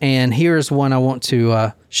victims, and here's one I want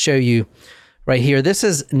to show you right here. This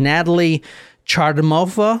is Natalie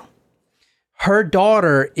Chardamova. Her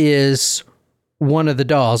daughter is one of the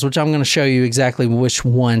dolls, which I'm going to show you exactly which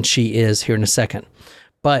one she is here in a second.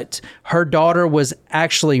 But her daughter was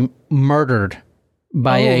actually murdered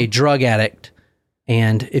by a drug addict.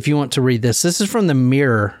 And if you want to read this is from the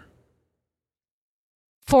Mirror.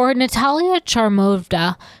 For Natalia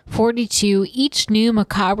Charmovda, 42, each new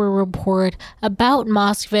macabre report about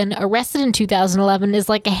Moskvin, arrested in 2011, is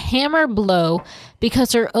like a hammer blow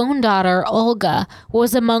because her own daughter, Olga,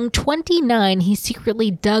 was among 29 he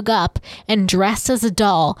secretly dug up and dressed as a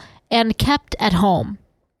doll and kept at home.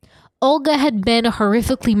 Olga had been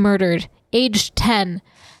horrifically murdered, aged 10,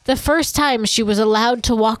 the first time she was allowed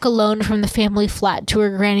to walk alone from the family flat to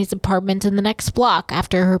her granny's apartment in the next block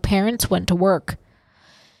after her parents went to work.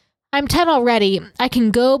 "I'm 10 already. I can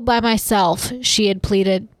go by myself," she had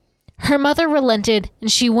pleaded. Her mother relented,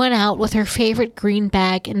 and she went out with her favorite green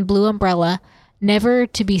bag and blue umbrella, never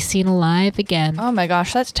to be seen alive again. Oh my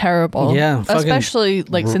gosh, that's terrible. Yeah, especially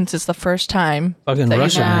since it's the first time. Fucking that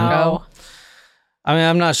Russia, you man. go. I mean,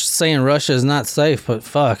 I'm not saying Russia is not safe, but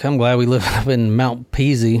fuck, I'm glad we live up in Mount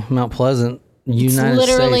Pleasant, United It's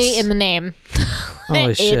literally States. in the name.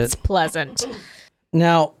 Holy shit. It's pleasant.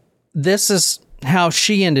 Now, this is how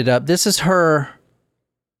she ended up. This is her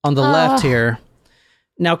on the left here.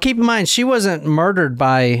 Now, keep in mind, she wasn't murdered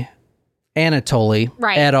by Anatoly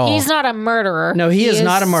at all. He's not a murderer. No, he is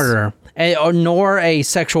not a murderer, nor a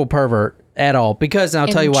sexual pervert at all. Because, and I'll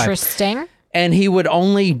tell you why. Interesting. And he would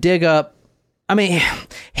only dig up, I mean,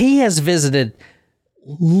 he has visited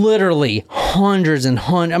literally hundreds and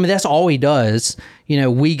hundreds. I mean, that's all he does. You know,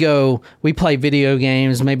 we play video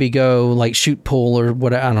games, maybe go like shoot pool or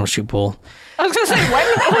whatever. I don't know, shoot pool. I was going to say, when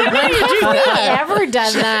do you do that? I've never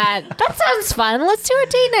done that. That sounds fun. Let's do a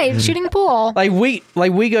date night shooting pool. Like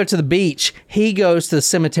we go to the beach. He goes to the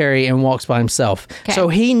cemetery and walks by himself. Okay. So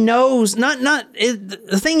he knows.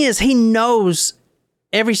 The thing is, he knows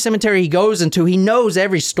every cemetery he goes into. He knows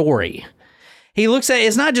every story. He looks at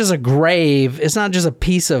it's not just a grave. It's not just a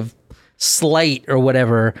piece of slate or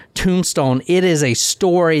whatever tombstone. It is a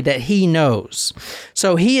story that he knows.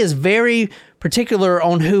 So he is very particular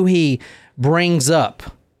on who he brings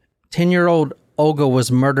up. 10-year-old Olga was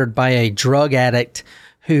murdered by a drug addict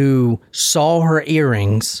who saw her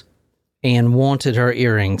earrings and wanted her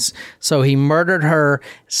earrings. So he murdered her,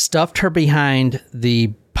 stuffed her behind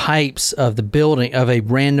the pipes of the building, of a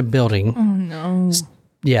random building. Oh, no.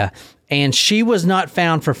 Yeah. And she was not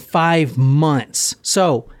found for 5 months.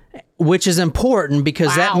 So, which is important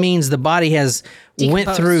because that means the body has went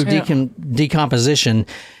through decomposition.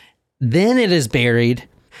 Then it is buried.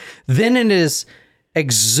 Then it is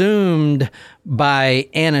exhumed by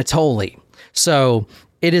Anatoly. So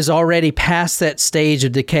it is already past that stage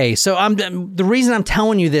of decay. So the reason I'm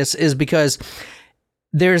telling you this is because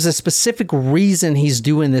there's a specific reason he's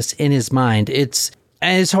doing this in his mind. It's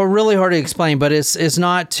really hard to explain, but it's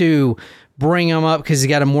not to bring him up because he's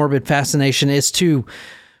got a morbid fascination. It's to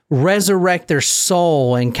resurrect their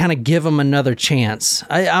soul and kind of give them another chance.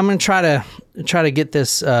 I'm going to try to get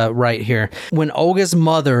this right here. When Olga's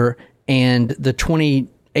mother and the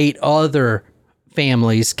 28 other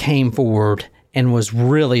families came forward and was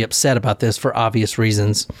really upset about this for obvious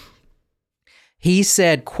reasons, he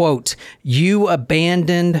said, quote, "You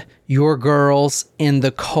abandoned your girls in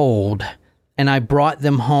the cold, and I brought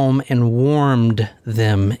them home and warmed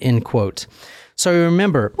them," end quote. So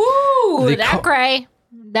remember. Ooh,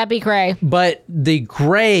 that'd be cray. But the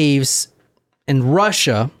graves in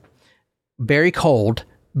Russia, very cold,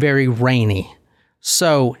 very rainy.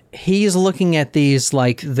 So he's looking at these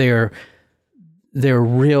like they're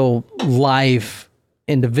real life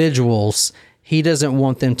individuals. He doesn't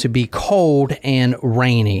want them to be cold and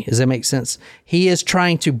rainy. Does that make sense? He is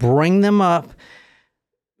trying to bring them up,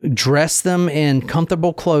 dress them in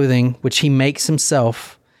comfortable clothing, which he makes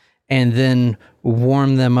himself, and then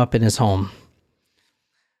warm them up in his home.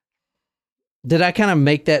 Did I kind of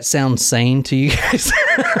make that sound sane to you guys?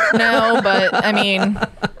 No, but I mean,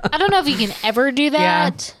 I don't know if you can ever do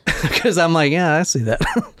that. Because I'm like, yeah, I see that.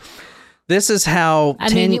 This is how...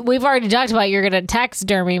 I mean, we've already talked about you're going to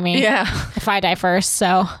taxidermy me if I die first,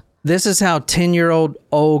 so... This is how 10-year-old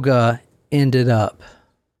Olga ended up.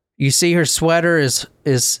 You see her sweater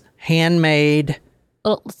is handmade.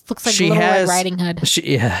 Well, it looks like Little Red Riding Hood.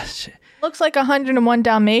 Looks like 101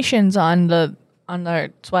 Dalmatians on the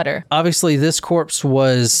sweater. Obviously, this corpse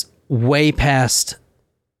was way past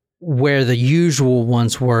where the usual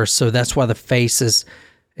ones were, so that's why the face is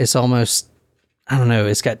almost, I don't know,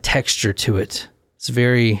 it's got texture to it. It's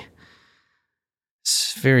very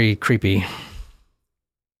creepy.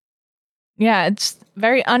 Yeah, it's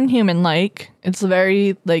very unhuman-like. It's a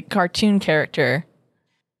very, cartoon character.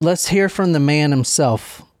 Let's hear from the man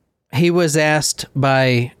himself. He was asked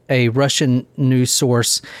by a Russian news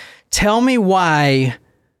source, "Tell me, why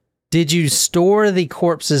did you store the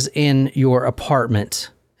corpses in your apartment?"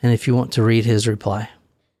 And if you want to read his reply.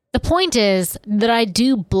 The point is that I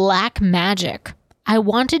do black magic. I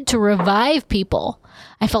wanted to revive people.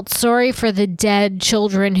 I felt sorry for the dead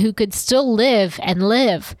children who could still live and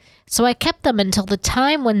live. So I kept them until the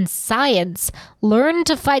time when science learned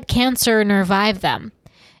to fight cancer and revive them.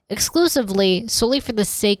 Exclusively, solely for the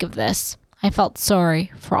sake of this, I felt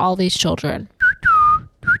sorry for all these children.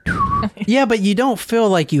 Yeah, but you don't feel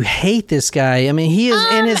like you hate this guy. I mean, he is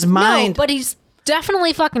in his mind. No, but he's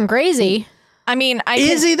definitely fucking crazy. I mean,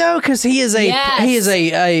 is he though? Because he is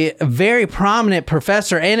a very prominent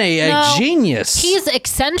professor and a genius. He's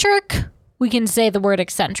eccentric. We can say the word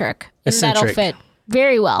eccentric. Eccentric. And that'll fit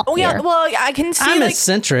very well. Oh yeah, here. well I can see. I'm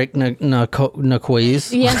eccentric,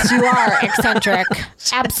 Naquiz. Yes, you are eccentric.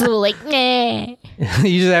 Absolutely.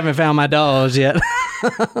 You just haven't found my dolls yet.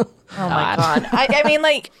 Oh my god. I mean,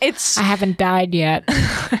 like, it's. I haven't died yet.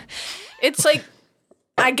 It's like,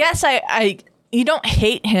 I guess you don't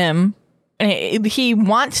hate him. He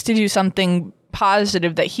wants to do something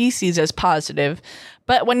positive that he sees as positive.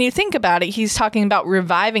 But when you think about it, he's talking about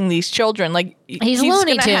reviving these children. Like, he's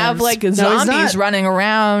Looney gonna have Tunes. like zombies running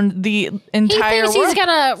around the entire world. He thinks he's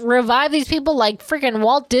gonna revive these people like freaking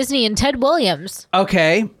Walt Disney and Ted Williams.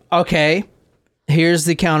 Okay. Here's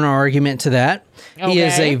the counter argument to that. Okay. He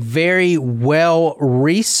is a very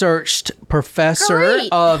well-researched professor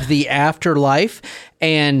of the afterlife.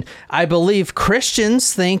 And I believe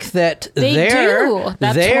Christians think that they're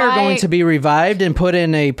going to be revived and put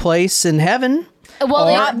in a place in heaven.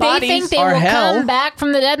 Well, they think they will hell, come back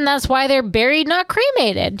from the dead, and that's why they're buried, not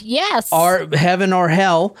cremated. Yes. Or heaven or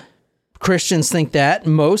hell. Christians think that.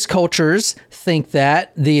 Most cultures think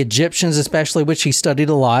that. The Egyptians, especially, which he studied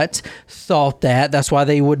a lot, thought that. That's why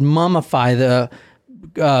they would mummify the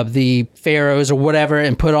pharaohs or whatever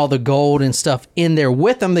and put all the gold and stuff in there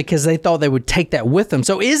with them because they thought they would take that with them.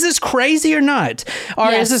 So is this crazy or not?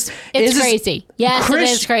 Or yes, it's crazy. Yes, it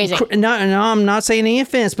is crazy. No, I'm not saying any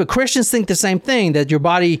offense, but Christians think the same thing, that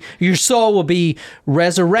your soul will be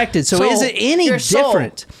resurrected. So is it any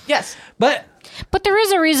different? Yes. But there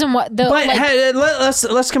is a reason why.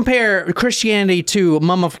 Let's compare Christianity to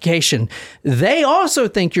mummification. They also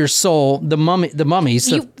think your soul, the mummies,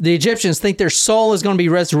 the Egyptians think their soul is going to be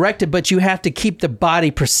resurrected, but you have to keep the body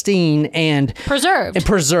pristine and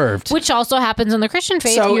preserved. Which also happens in the Christian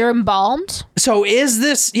faith. So, you're embalmed. So is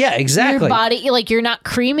this? Yeah, exactly. Your body, like, you're not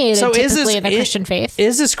cremated. So typically in the Christian faith.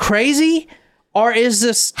 Is this crazy, or is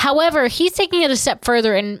this? However, he's taking it a step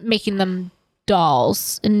further and making them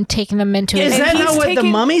dolls and taking them into Is that not what the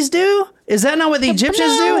mummies do? Is that not what the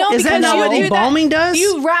Egyptians do? No, is that not what embalming does?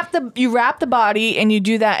 You wrap the body and you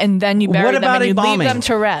do that, and then you bury them and you leave them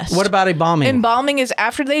to rest. What about embalming? Embalming is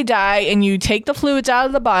after they die and you take the fluids out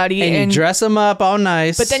of the body and you dress them up all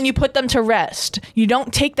nice. But then you put them to rest. You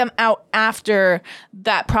don't take them out after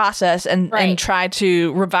that process and try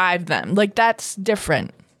to revive them. Like, that's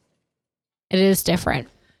different. It is different.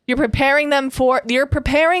 You're preparing them for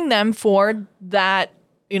that,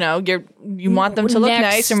 you want them to look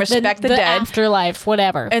nice and respect the dead. Afterlife,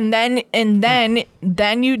 whatever. And then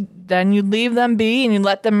you leave them be and you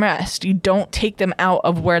let them rest. You don't take them out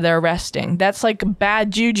of where they're resting. That's like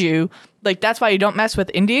bad juju. Like, that's why you don't mess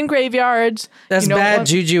with Indian graveyards. That's bad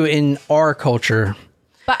juju in our culture.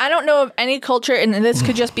 But I don't know of any culture, and this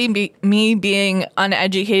could just be me being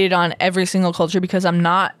uneducated on every single culture, because I'm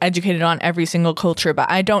not educated on every single culture, but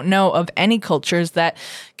I don't know of any cultures that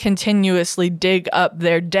continuously dig up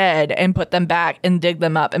their dead and put them back and dig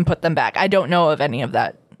them up and put them back. I don't know of any of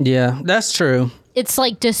that. Yeah, that's true. It's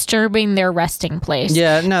like disturbing their resting place.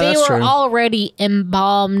 Yeah, no, that's true. They were already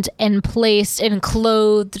embalmed and placed and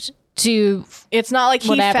clothed to it's not like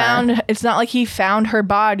he found her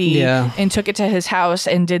body and took it to his house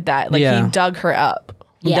and did that. Like, he dug her up.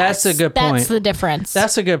 Yes, that's a good point. That's the difference.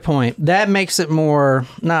 That's a good point. That makes it more,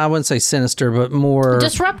 I wouldn't say sinister, but more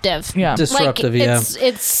disruptive. Yeah. Disruptive, like,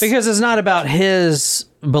 it's because it's not about his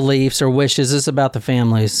beliefs or wishes, it's about the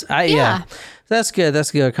families. That's good.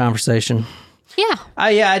 That's a good conversation. Yeah.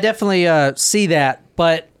 I definitely see that,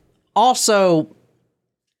 but also,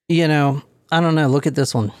 I don't know, look at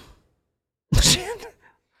this one.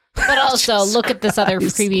 But also, look at this other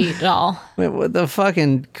creepy doll. Wait, what the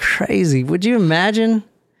fucking crazy? Would you imagine?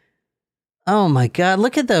 Oh my god!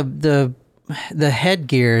 Look at the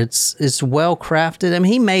headgear. It's well crafted. I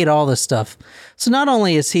mean, he made all this stuff. So not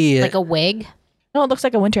only is he like a wig. No, it looks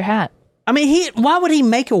like a winter hat. I mean, why would he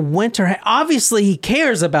make a winter hat? Obviously, he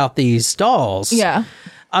cares about these dolls. Yeah.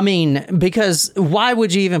 I mean, because why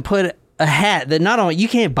would you even put a hat that not only you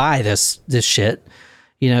can't buy this shit.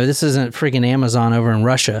 This isn't freaking Amazon over in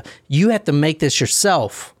Russia. You have to make this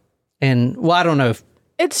yourself. And, I don't know if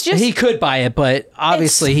he could buy it, but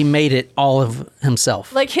obviously he made it all of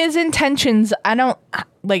himself. Like, his intentions,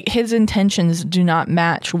 his intentions do not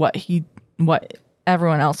match what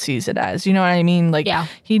everyone else sees it as. You know what I mean? Like,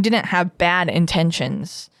 he didn't have bad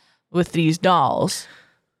intentions with these dolls.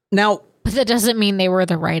 Now, but that doesn't mean they were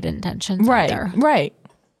the right intentions either. Right.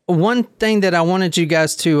 one thing that I wanted you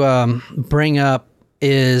guys to bring up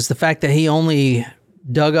is the fact that he only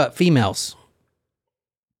dug up females.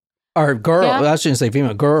 Or girls. Yeah. I shouldn't say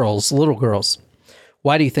female. Girls. Little girls.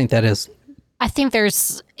 Why do you think that is? I think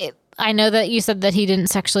I know that you said that he didn't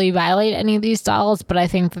sexually violate any of these dolls, but I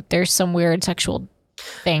think that there's some weird sexual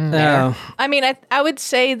thing there. I mean, I would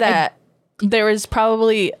say that there is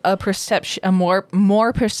probably a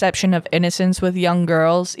more perception of innocence with young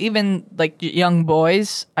girls, even like young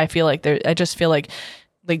boys. I just feel like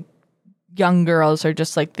young girls are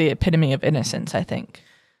just like the epitome of innocence, I think.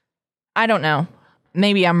 I don't know.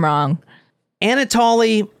 Maybe I'm wrong.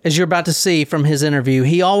 Anatoly, as you're about to see from his interview,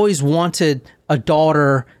 he always wanted a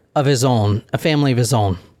daughter of his own, a family of his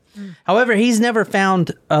own. However, he's never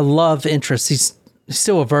found a love interest. He's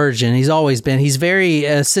still a virgin. He's always been. He's very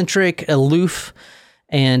eccentric, aloof,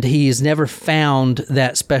 and he's never found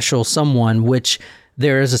that special someone, which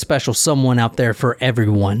there is a special someone out there for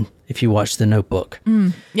everyone if you watch The Notebook.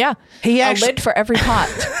 Yeah. A lid for every pot.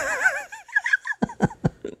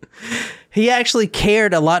 He actually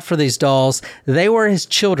cared a lot for these dolls. They were his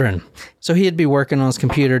children. So he'd be working on his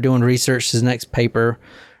computer, doing research, his next paper,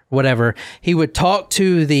 whatever. He would talk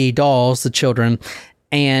to the dolls, the children,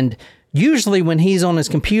 and usually when he's on his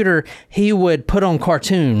computer, he would put on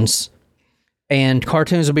cartoons, and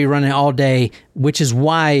cartoons would be running all day, which is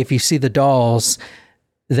why, if you see the dolls,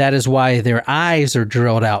 that is why their eyes are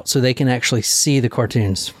drilled out, so they can actually see the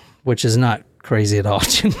cartoons, which is not crazy at all.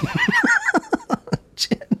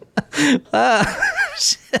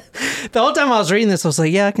 The whole time I was reading this, I was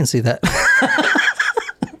like, yeah, I can see that.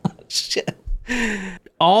 Shit.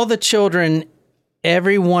 All the children,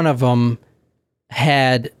 every one of them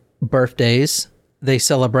had birthdays. They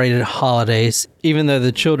celebrated holidays, even though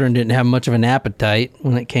the children didn't have much of an appetite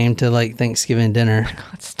when it came to like Thanksgiving dinner. Oh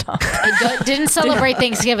God, stop. They didn't celebrate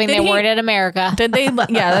Thanksgiving. They weren't in America. Did they?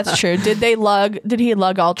 Yeah, that's true. Did he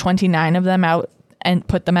lug all 29 of them out and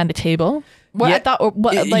put them at a table?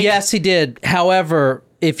 Yes, he did. However,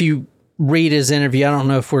 if you read his interview, I don't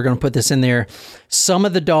know if we're going to put this in there. Some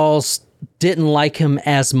of the dolls didn't like him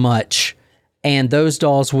as much, and those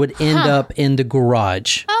dolls would end up in the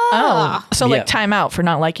garage. Oh, so like time out for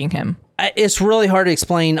not liking him. It's really hard to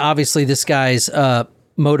explain, obviously, this guy's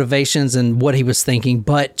motivations and what he was thinking.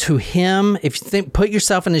 But to him, if you put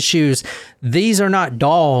yourself in his shoes, these are not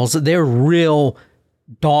dolls. They're real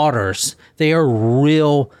daughters. They are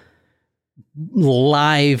real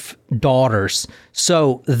live daughters.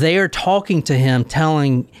 So they are talking to him,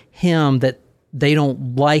 telling him that they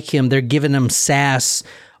don't like him. They're giving him sass,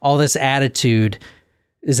 all this attitude.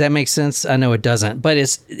 Does that make sense? I know it doesn't, but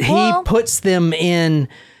he puts them in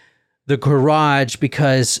the garage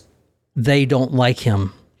because they don't like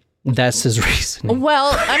him. That's his reasoning.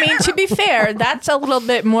 Well, I mean, to be fair, that's a little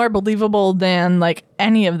bit more believable than like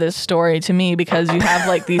any of this story to me, because you have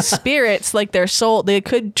like these spirits, like their soul, they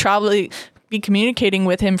could probably be communicating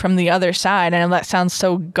with him from the other side. I know that sounds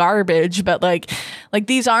so garbage, but like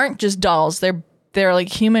these aren't just dolls. They're like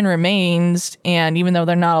human remains, and even though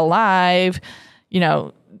they're not alive, you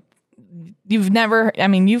know, you've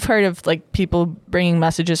heard of like people bringing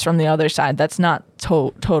messages from the other side. That's not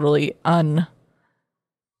totally unheard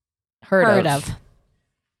of.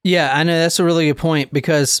 Yeah, I know that's a really good point,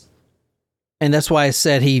 and that's why I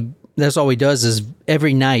said that's all he does is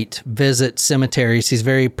every night visit cemeteries. He's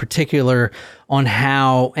very particular on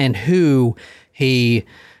how and who he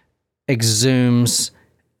exhumes,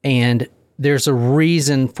 and there's a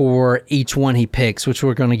reason for each one he picks, which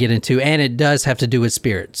we're going to get into, and it does have to do with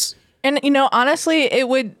spirits. And you know, honestly, it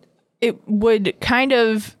would kind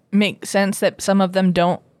of make sense that some of them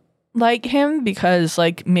don't like him, because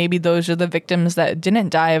like maybe those are the victims that didn't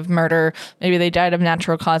die of murder. Maybe they died of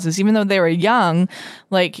natural causes, even though they were young.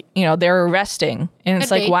 Like, you know, they're resting, and it's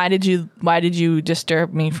like, why did you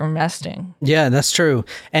disturb me from resting? Yeah, that's true.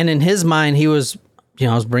 And in his mind, he was, you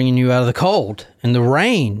know, I was bringing you out of the cold and the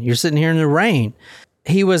rain. You're sitting here in the rain.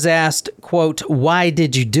 He was asked, quote, "Why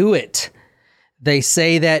did you do it? They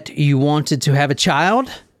say that you wanted to have a child,"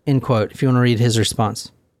 end quote. If you want to read his response.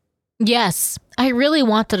 Yes, I really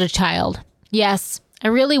wanted a child. Yes, I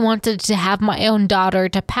really wanted to have my own daughter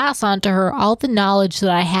to pass on to her all the knowledge that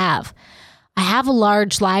I have. I have a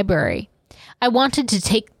large library. I wanted to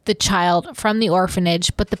take the child from the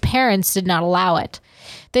orphanage, but the parents did not allow it.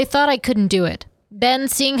 They thought I couldn't do it. Then,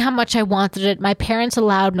 seeing how much I wanted it, my parents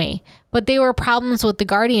allowed me, but there were problems with the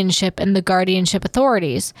guardianship and the guardianship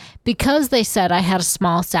authorities because they said I had a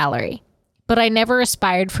small salary. But I never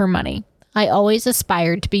aspired for money. I always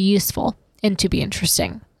aspired to be useful and to be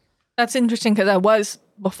interesting. That's interesting, because I was,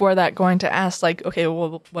 before that, going to ask, like, okay,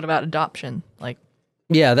 well, what about adoption? Like,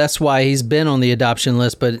 Yeah, that's why he's been on the adoption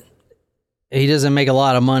list, but he doesn't make a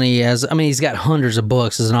lot of money he's got hundreds of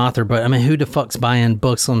books as an author, but who the fuck's buying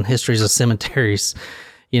books on histories of cemeteries?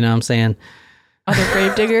 You know what I'm saying? Other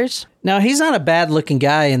grave diggers? Now, he's not a bad looking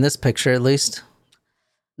guy in this picture, at least.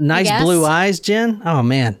 Nice blue eyes, Jen. Oh,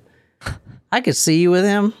 man. I could see you with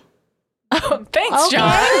him. Oh, thanks,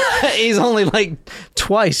 John. He's only like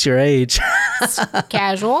twice your age.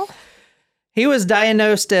 Casual. He was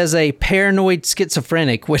diagnosed as a paranoid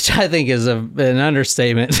schizophrenic, which I think is an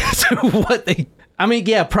understatement.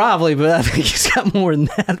 Yeah, probably, but I think he's got more than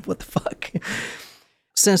that. What the fuck?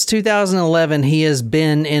 Since 2011, he has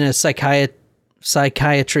been in a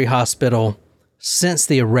psychiatry hospital since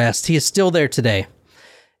the arrest. He is still there today.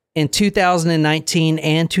 In 2019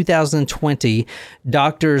 and 2020,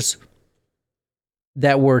 doctors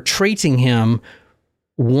that were treating him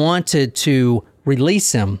wanted to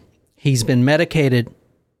release him. He's been medicated.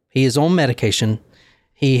 He is on medication.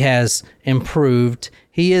 He has improved.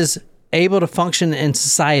 He is able to function in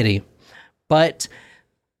society. But,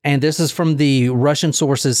 and this is from the Russian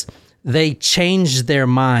sources, they changed their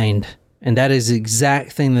mind. And that is the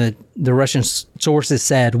exact thing that the Russian sources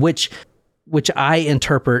said, which I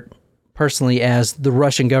interpret personally as the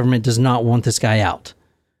Russian government does not want this guy out.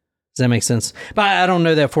 Does that make sense? But I don't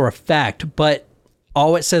know that for a fact, but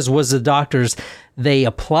all it says was the doctors, they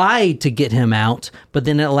applied to get him out, but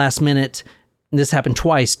then at the last minute, this happened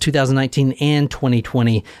twice, 2019 and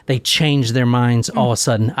 2020, they changed their minds all of a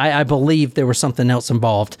sudden. I believe there was something else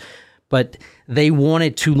involved, but they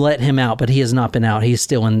wanted to let him out, but he has not been out. He's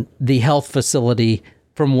still in the health facility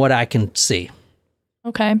from what I can see.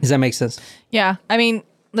 Okay. Does that make sense? Yeah.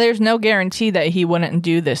 There's no guarantee that he wouldn't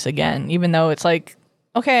do this again, even though it's like,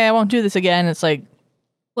 okay, I won't do this again. It's like,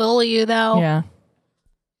 will you though? Yeah.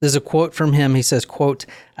 There's a quote from him. He says, quote,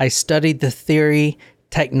 "I studied the theory,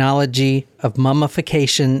 technology of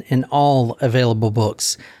mummification in all available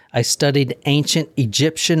books. I studied ancient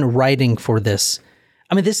Egyptian writing for this."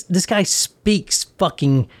 This guy speaks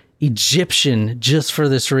fucking Egyptian just for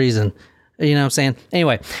this reason. You know what I'm saying?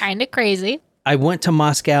 Anyway. Kind of crazy. I went to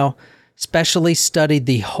Moscow, specially studied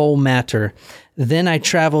the whole matter. Then I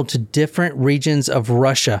traveled to different regions of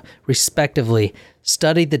Russia, respectively,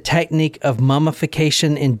 studied the technique of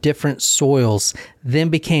mummification in different soils, then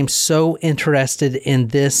became so interested in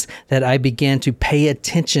this that I began to pay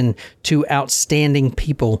attention to outstanding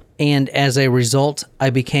people, and as a result,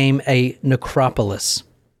 I became a necropolis.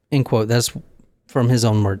 End quote. That's from his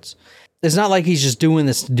own words. It's not like he's just doing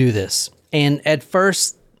this to do this. And at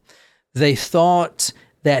first, they thought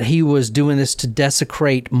that he was doing this to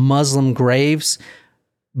desecrate Muslim graves,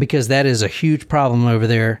 because that is a huge problem over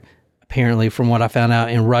there, apparently, from what I found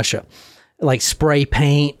out in Russia. Like spray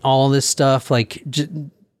paint, all this stuff, like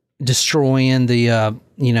destroying the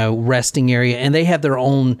resting area, and they have their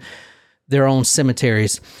own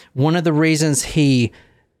cemeteries. One of the reasons he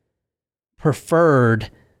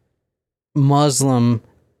preferred Muslim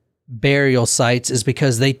burial sites is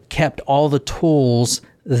because they kept all the tools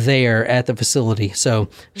there at the facility. So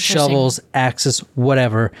shovels, axes,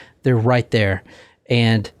 whatever, they're right there.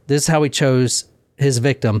 And this is how he chose his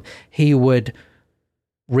victim. He would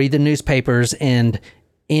read the newspapers, and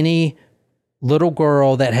any little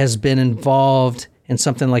girl that has been involved in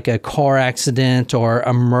something like a car accident or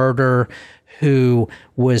a murder, who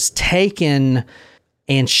was taken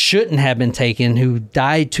and shouldn't have been taken, who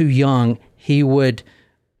died too young, he would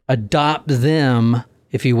adopt them,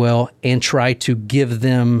 if you will, and try to give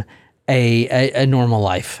them a normal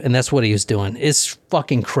life. And that's what he was doing. It's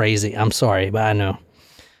fucking crazy. I'm sorry, but I know.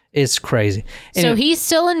 It's crazy. So he's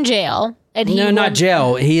still in jail. And not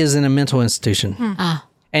jail. He is in a mental institution.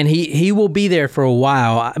 And he will be there for a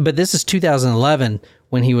while. But this is 2011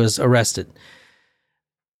 when he was arrested.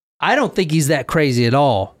 I don't think he's that crazy at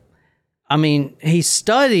all. He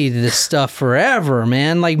studied this stuff forever,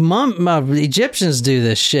 man. Like Egyptians do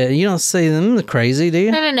this shit. You don't say them crazy, do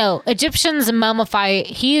you? No. Egyptians mummify.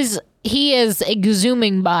 He is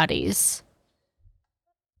exhuming bodies.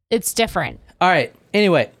 It's different. All right.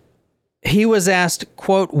 Anyway, he was asked,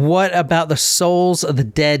 quote, "What about the souls of the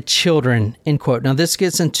dead children?" End quote. Now, this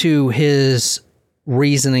gets into his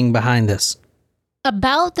reasoning behind this.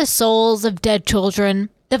 About the souls of dead children,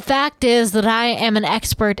 the fact is that I am an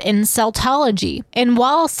expert in Celtology, and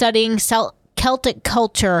while studying Celtic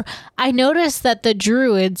culture, I noticed that the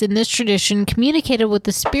Druids in this tradition communicated with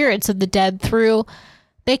the spirits of the dead through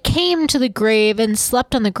they came to the grave and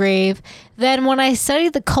slept on the grave. Then when I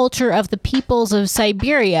studied the culture of the peoples of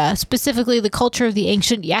Siberia, specifically the culture of the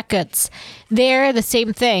ancient Yakuts, there the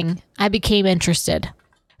same thing, I became interested.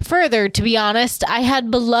 Further, to be honest, I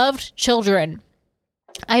had beloved children.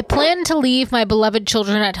 I planned to leave my beloved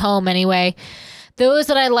children at home anyway. Those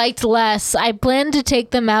that I liked less, I planned to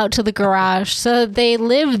take them out to the garage so that they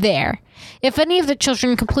lived there. If any of the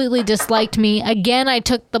children completely disliked me, again I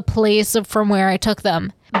took the place from where I took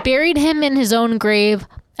them. Buried him in his own grave.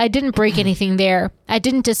 I didn't break anything there. I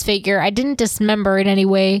didn't disfigure. I didn't dismember in any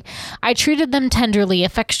way. I treated them tenderly,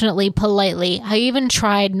 affectionately, politely. I even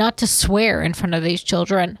tried not to swear in front of these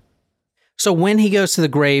children. So when he goes to the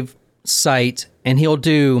grave site and he'll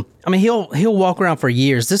walk around for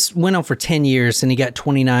years. This went on for 10 years and he got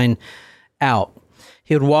 29 out.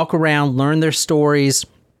 He would walk around, learn their stories.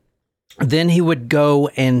 Then he would go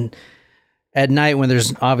and at night when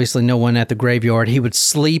there's obviously no one at the graveyard, he would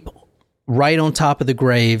sleep right on top of the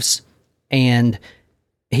graves, and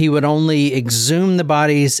he would only exhume the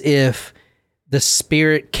bodies if the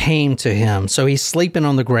spirit came to him. So he's sleeping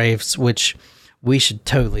on the graves, which we should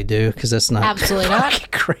totally do because that's not absolutely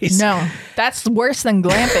not crazy. No, that's worse than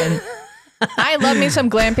glamping. I love me some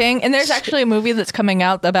glamping, and there's actually a movie that's coming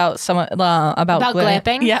out about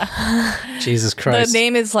glamping. Yeah, Jesus Christ. The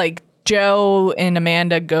name is like Joe and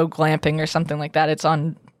Amanda Go Glamping or something like that. It's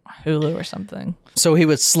on Hulu or something. So he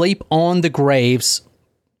would sleep on the graves,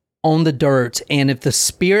 on the dirt, and if the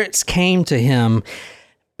spirits came to him,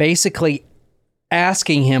 basically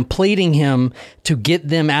asking him, pleading him to get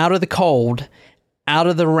them out of the cold, out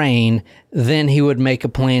of the rain, then he would make a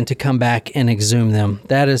plan to come back and exhume them.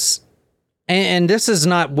 That is, and this is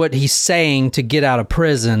not what he's saying to get out of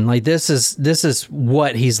prison. Like this is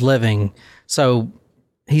what he's living. So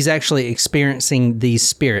he's actually experiencing these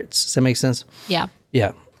spirits. Does that make sense? Yeah.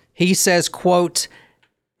 Yeah. He says, quote,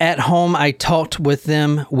 "At home, I talked with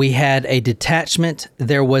them. We had a detachment.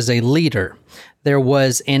 There was a leader. There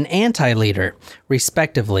was an anti-leader,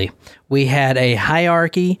 respectively. We had a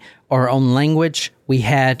hierarchy, our own language. We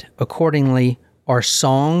had, accordingly, our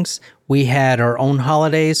songs. We had our own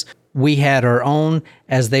holidays. We had our own,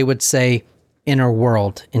 as they would say, inner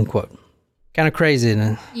world," end quote. Kind of crazy, isn't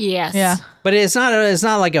it? Yes. Yeah. But it's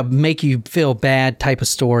not like a make you feel bad type of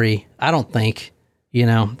story. I don't think. You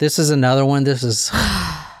know, this is another one. This is,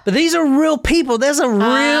 but these are real people. That's a real girl.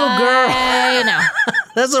 I know.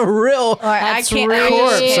 That's a real That's corpse right real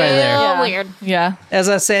there. weird. Yeah. As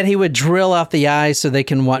I said, he would drill out the eyes so they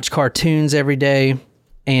can watch cartoons every day.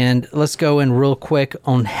 And let's go in real quick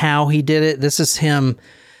on how he did it. This is him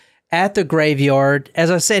at the graveyard. As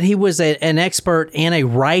I said, he was an expert and a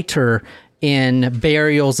writer in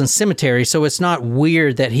burials and cemeteries. So it's not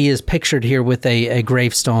weird that he is pictured here with a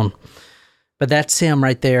gravestone. But that's him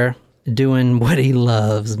right there doing what he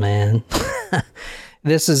loves, man.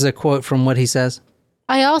 This is a quote from what he says.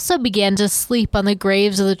 I also began to sleep on the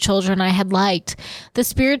graves of the children I had liked. The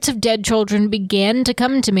spirits of dead children began to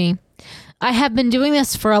come to me. I have been doing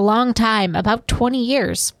this for a long time, about 20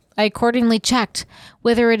 years. I accordingly checked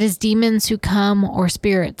whether it is demons who come or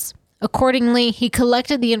spirits. Accordingly, he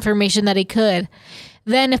collected the information that he could.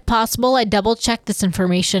 Then, if possible, I double-checked this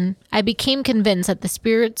information. I became convinced that the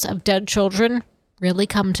spirits of dead children really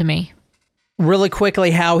come to me. Really quickly,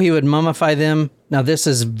 how he would mummify them. Now, this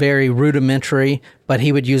is very rudimentary, but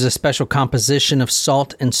he would use a special composition of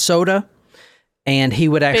salt and soda, and he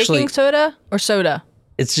would actually... Baking soda or soda?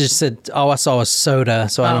 It's just said, I saw was soda,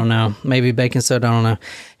 so I don't know. Maybe baking soda, I don't know.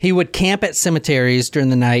 He would camp at cemeteries during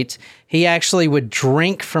the night. He actually would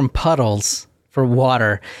drink from puddles for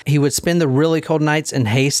water. He would spend the really cold nights in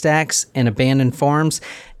haystacks and abandoned farms.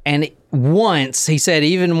 And once, he said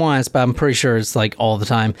even once, but I'm pretty sure it's like all the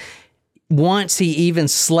time, once he even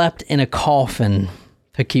slept in a coffin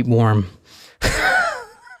to keep warm.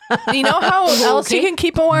 You know how else you can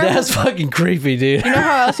keep warm? That's fucking creepy, dude. You know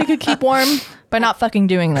how else you could keep warm? By not fucking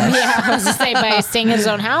doing this. Yeah, I was to say by staying in his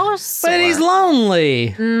own house. But he's lonely.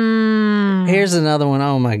 Here's another one.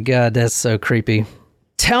 Oh my God, that's so creepy.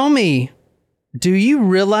 Tell me, do you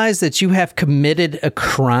realize that you have committed a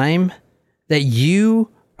crime? That you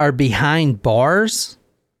are behind bars?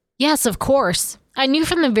 Yes, of course. I knew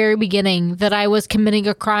from the very beginning that I was committing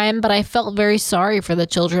a crime, but I felt very sorry for the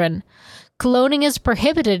children. Cloning is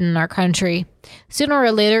prohibited in our country. Sooner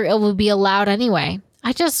or later, it will be allowed anyway.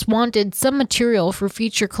 I just wanted some material for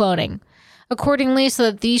future cloning. Accordingly, so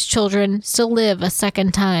that these children still live a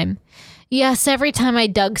second time. Yes, every time I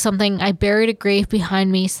dug something, I buried a grave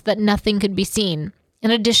behind me so that nothing could be seen. In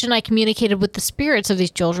addition, I communicated with the spirits of these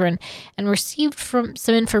children and received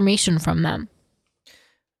some information from them.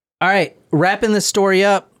 All right, wrapping this story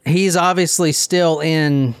up, he's obviously still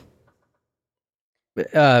in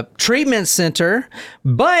treatment center,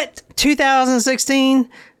 but 2016,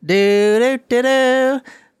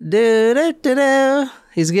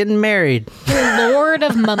 he's getting married. Lord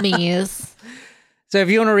of Mummies. So if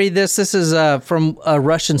you want to read this is from a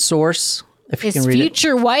Russian source. If you His can read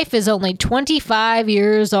future wife is only 25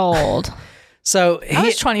 years old. So I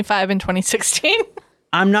was 25 in 2016.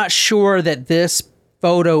 I'm not sure that this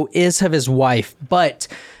photo is of his wife, but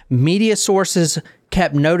media sources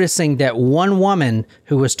kept noticing that one woman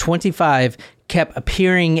who was 25 kept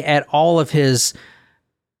appearing at all of his,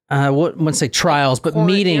 I wouldn't say trials, but Court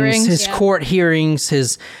meetings, hearings, his court hearings,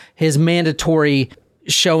 his mandatory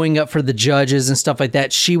showing up for the judges and stuff like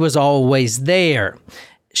that. She was always there.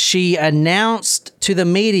 She announced to the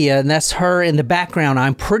media, and that's her in the background,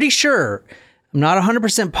 I'm pretty sure. I'm not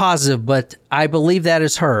 100% positive, but I believe that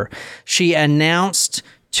is her. She announced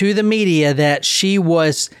to the media that she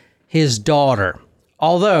was his daughter.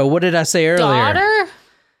 Although, what did I say earlier? Daughter?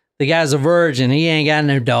 The guy's a virgin. He ain't got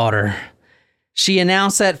no daughter. She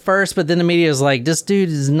announced that first, but then the media was like, this dude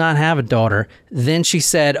does not have a daughter. Then she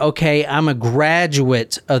said, okay, I'm a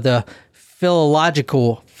graduate of the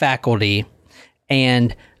philological faculty,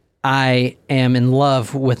 and I am in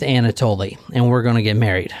love with Anatoly, and we're going to get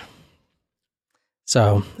married.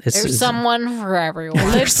 So There's someone for everyone.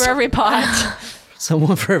 Live for every pot.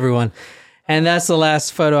 someone for everyone. And that's the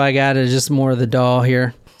last photo I got. Is just more of the doll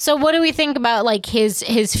here. So what do we think about like his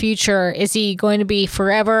future? Is he going to be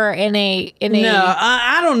forever in a No,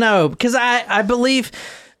 I don't know, because I believe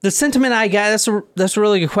the sentiment I got, that's a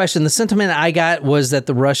really good question. The sentiment I got was that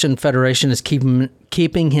the Russian Federation is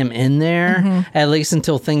keeping him in there, at least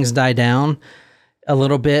until things die down a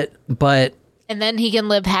little bit. But and then he can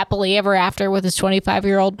live happily ever after with his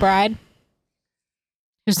 25-year-old bride,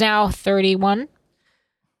 who's now 31.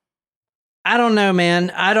 I don't know, man.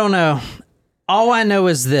 I don't know. All I know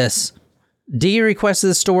is this. Dee requested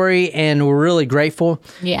the story, and we're really grateful.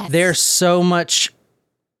 Yes. There's so much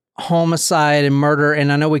homicide and murder, and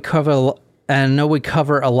I know we cover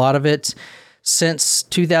a lot of it. Since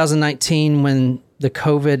 2019, when the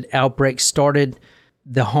COVID outbreak started,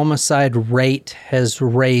 the homicide rate has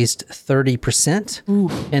raised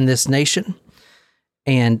 30% in this nation.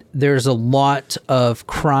 And there's a lot of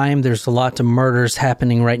crime. There's a lot of murders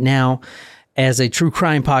happening right now. As a true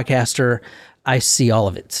crime podcaster, I see all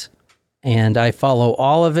of it. And I follow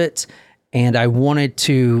all of it. And I wanted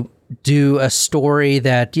to do a story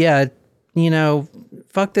that,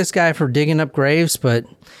 fuck this guy for digging up graves, but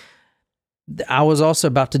I was also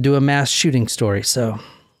about to do a mass shooting story. So,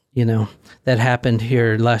 that happened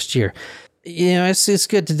here last year. It's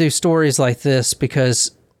good to do stories like this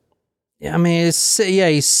because,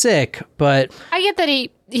 he's sick, but I get that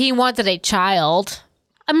he wanted a child.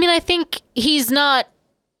 I think he's not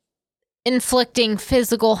inflicting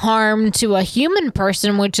physical harm to a human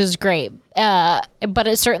person, which is great. But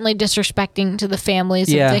it's certainly disrespecting to the families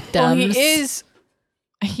of victims.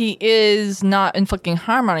 Well, he is not inflicting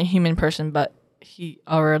harm on a human person, but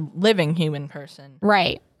or a living human person.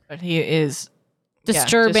 Right. But he is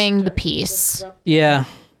disturbing the peace. Yeah.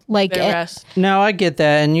 Like no, I get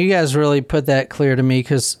that. And you guys really put that clear to me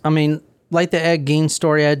because, like the Ed Gein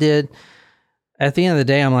story I did, at the end of the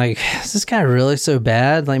day, I'm like, is this guy really so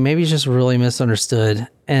bad? Like, maybe he's just really misunderstood.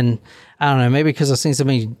 And I don't know, maybe because I've seen so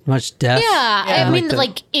much death. Yeah.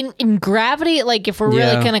 In gravity, like if we're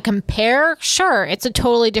really going to compare, sure, it's a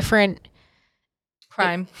totally different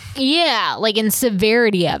crime. Yeah, like in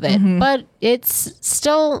severity of it. But it's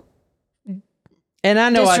still and I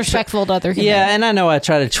know disrespectful to other humans. Yeah, and I know I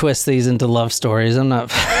try to twist these into love stories. I'm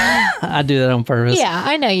not... I do that on purpose. Yeah,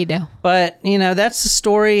 I know you do. But, that's the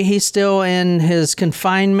story. He's still in his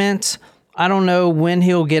confinement. I don't know when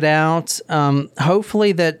he'll get out.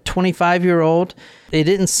 Hopefully that 25-year-old, it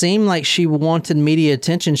didn't seem like she wanted media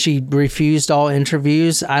attention. She refused all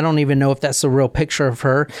interviews. I don't even know if that's a real picture of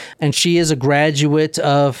her. And she is a graduate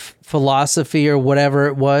of philosophy or whatever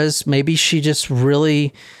it was. Maybe she just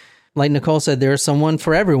really, like Nicole said, there's someone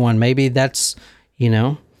for everyone. Maybe that's,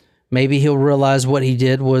 maybe he'll realize what he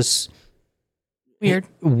did was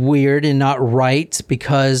weird and not right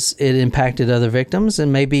because it impacted other victims,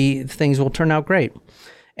 and maybe things will turn out great.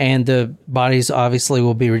 And the bodies obviously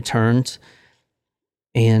will be returned,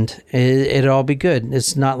 and it'll all be good.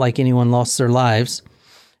 It's not like anyone lost their lives,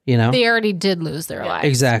 They already did lose their lives.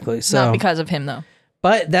 Exactly. So not because of him, though.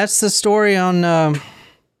 But that's the story on...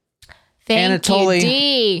 Thank Anatoly, you,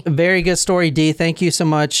 Dee. Very good story, Dee. Thank you so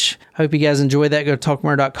much. Hope you guys enjoyed that. Go to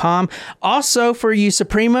talkmurder.com. Also, for you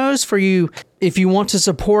Supremos, if you want to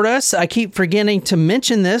support us, I keep forgetting to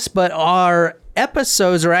mention this, but our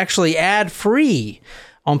episodes are actually ad-free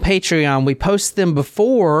on Patreon. We post them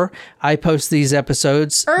before I post these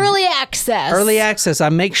episodes. Early access. I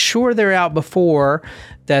make sure they're out before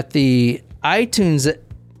that the iTunes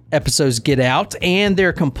episodes get out, and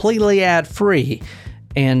they're completely ad-free.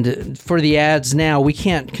 And for the ads now, we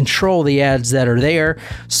can't control the ads that are there.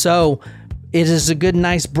 So it is a good,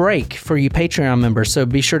 nice break for you Patreon members. So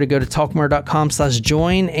be sure to go to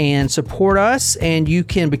talkmurder.com/join and support us. And you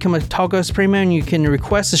can become a Talk Us Premium. You can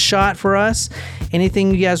request a shot for us,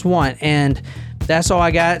 anything you guys want. And that's all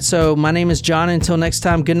I got. So my name is John. Until next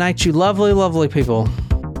time, good night, you lovely, lovely people.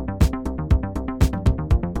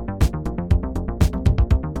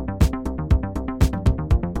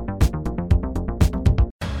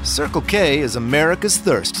 Circle K is America's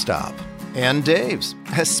thirst stop. And Dave's,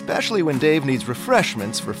 especially when Dave needs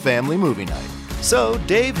refreshments for family movie night. So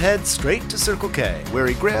Dave heads straight to Circle K, where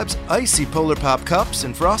he grabs icy Polar Pop cups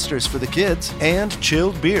and frosters for the kids and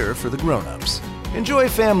chilled beer for the grown-ups. Enjoy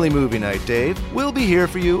family movie night, Dave. We'll be here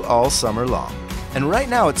for you all summer long. And right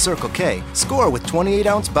now at Circle K, score with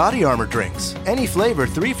 28-ounce body armor drinks. Any flavor,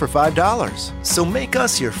 3 for $5. So make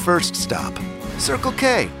us your first stop. Circle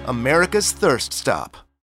K, America's thirst stop.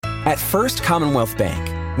 At First Commonwealth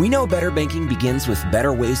Bank, we know better banking begins with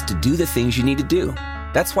better ways to do the things you need to do.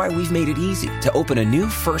 That's why we've made it easy to open a new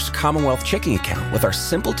First Commonwealth checking account with our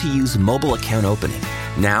simple-to-use mobile account opening.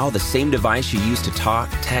 Now, the same device you use to talk,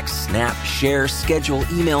 text, snap, share, schedule,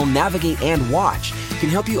 email, navigate, and watch can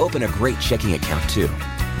help you open a great checking account, too.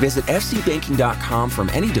 Visit fcbanking.com from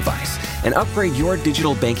any device and upgrade your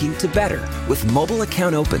digital banking to better with mobile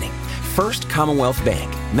account opening. First Commonwealth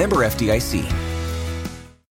Bank, member FDIC.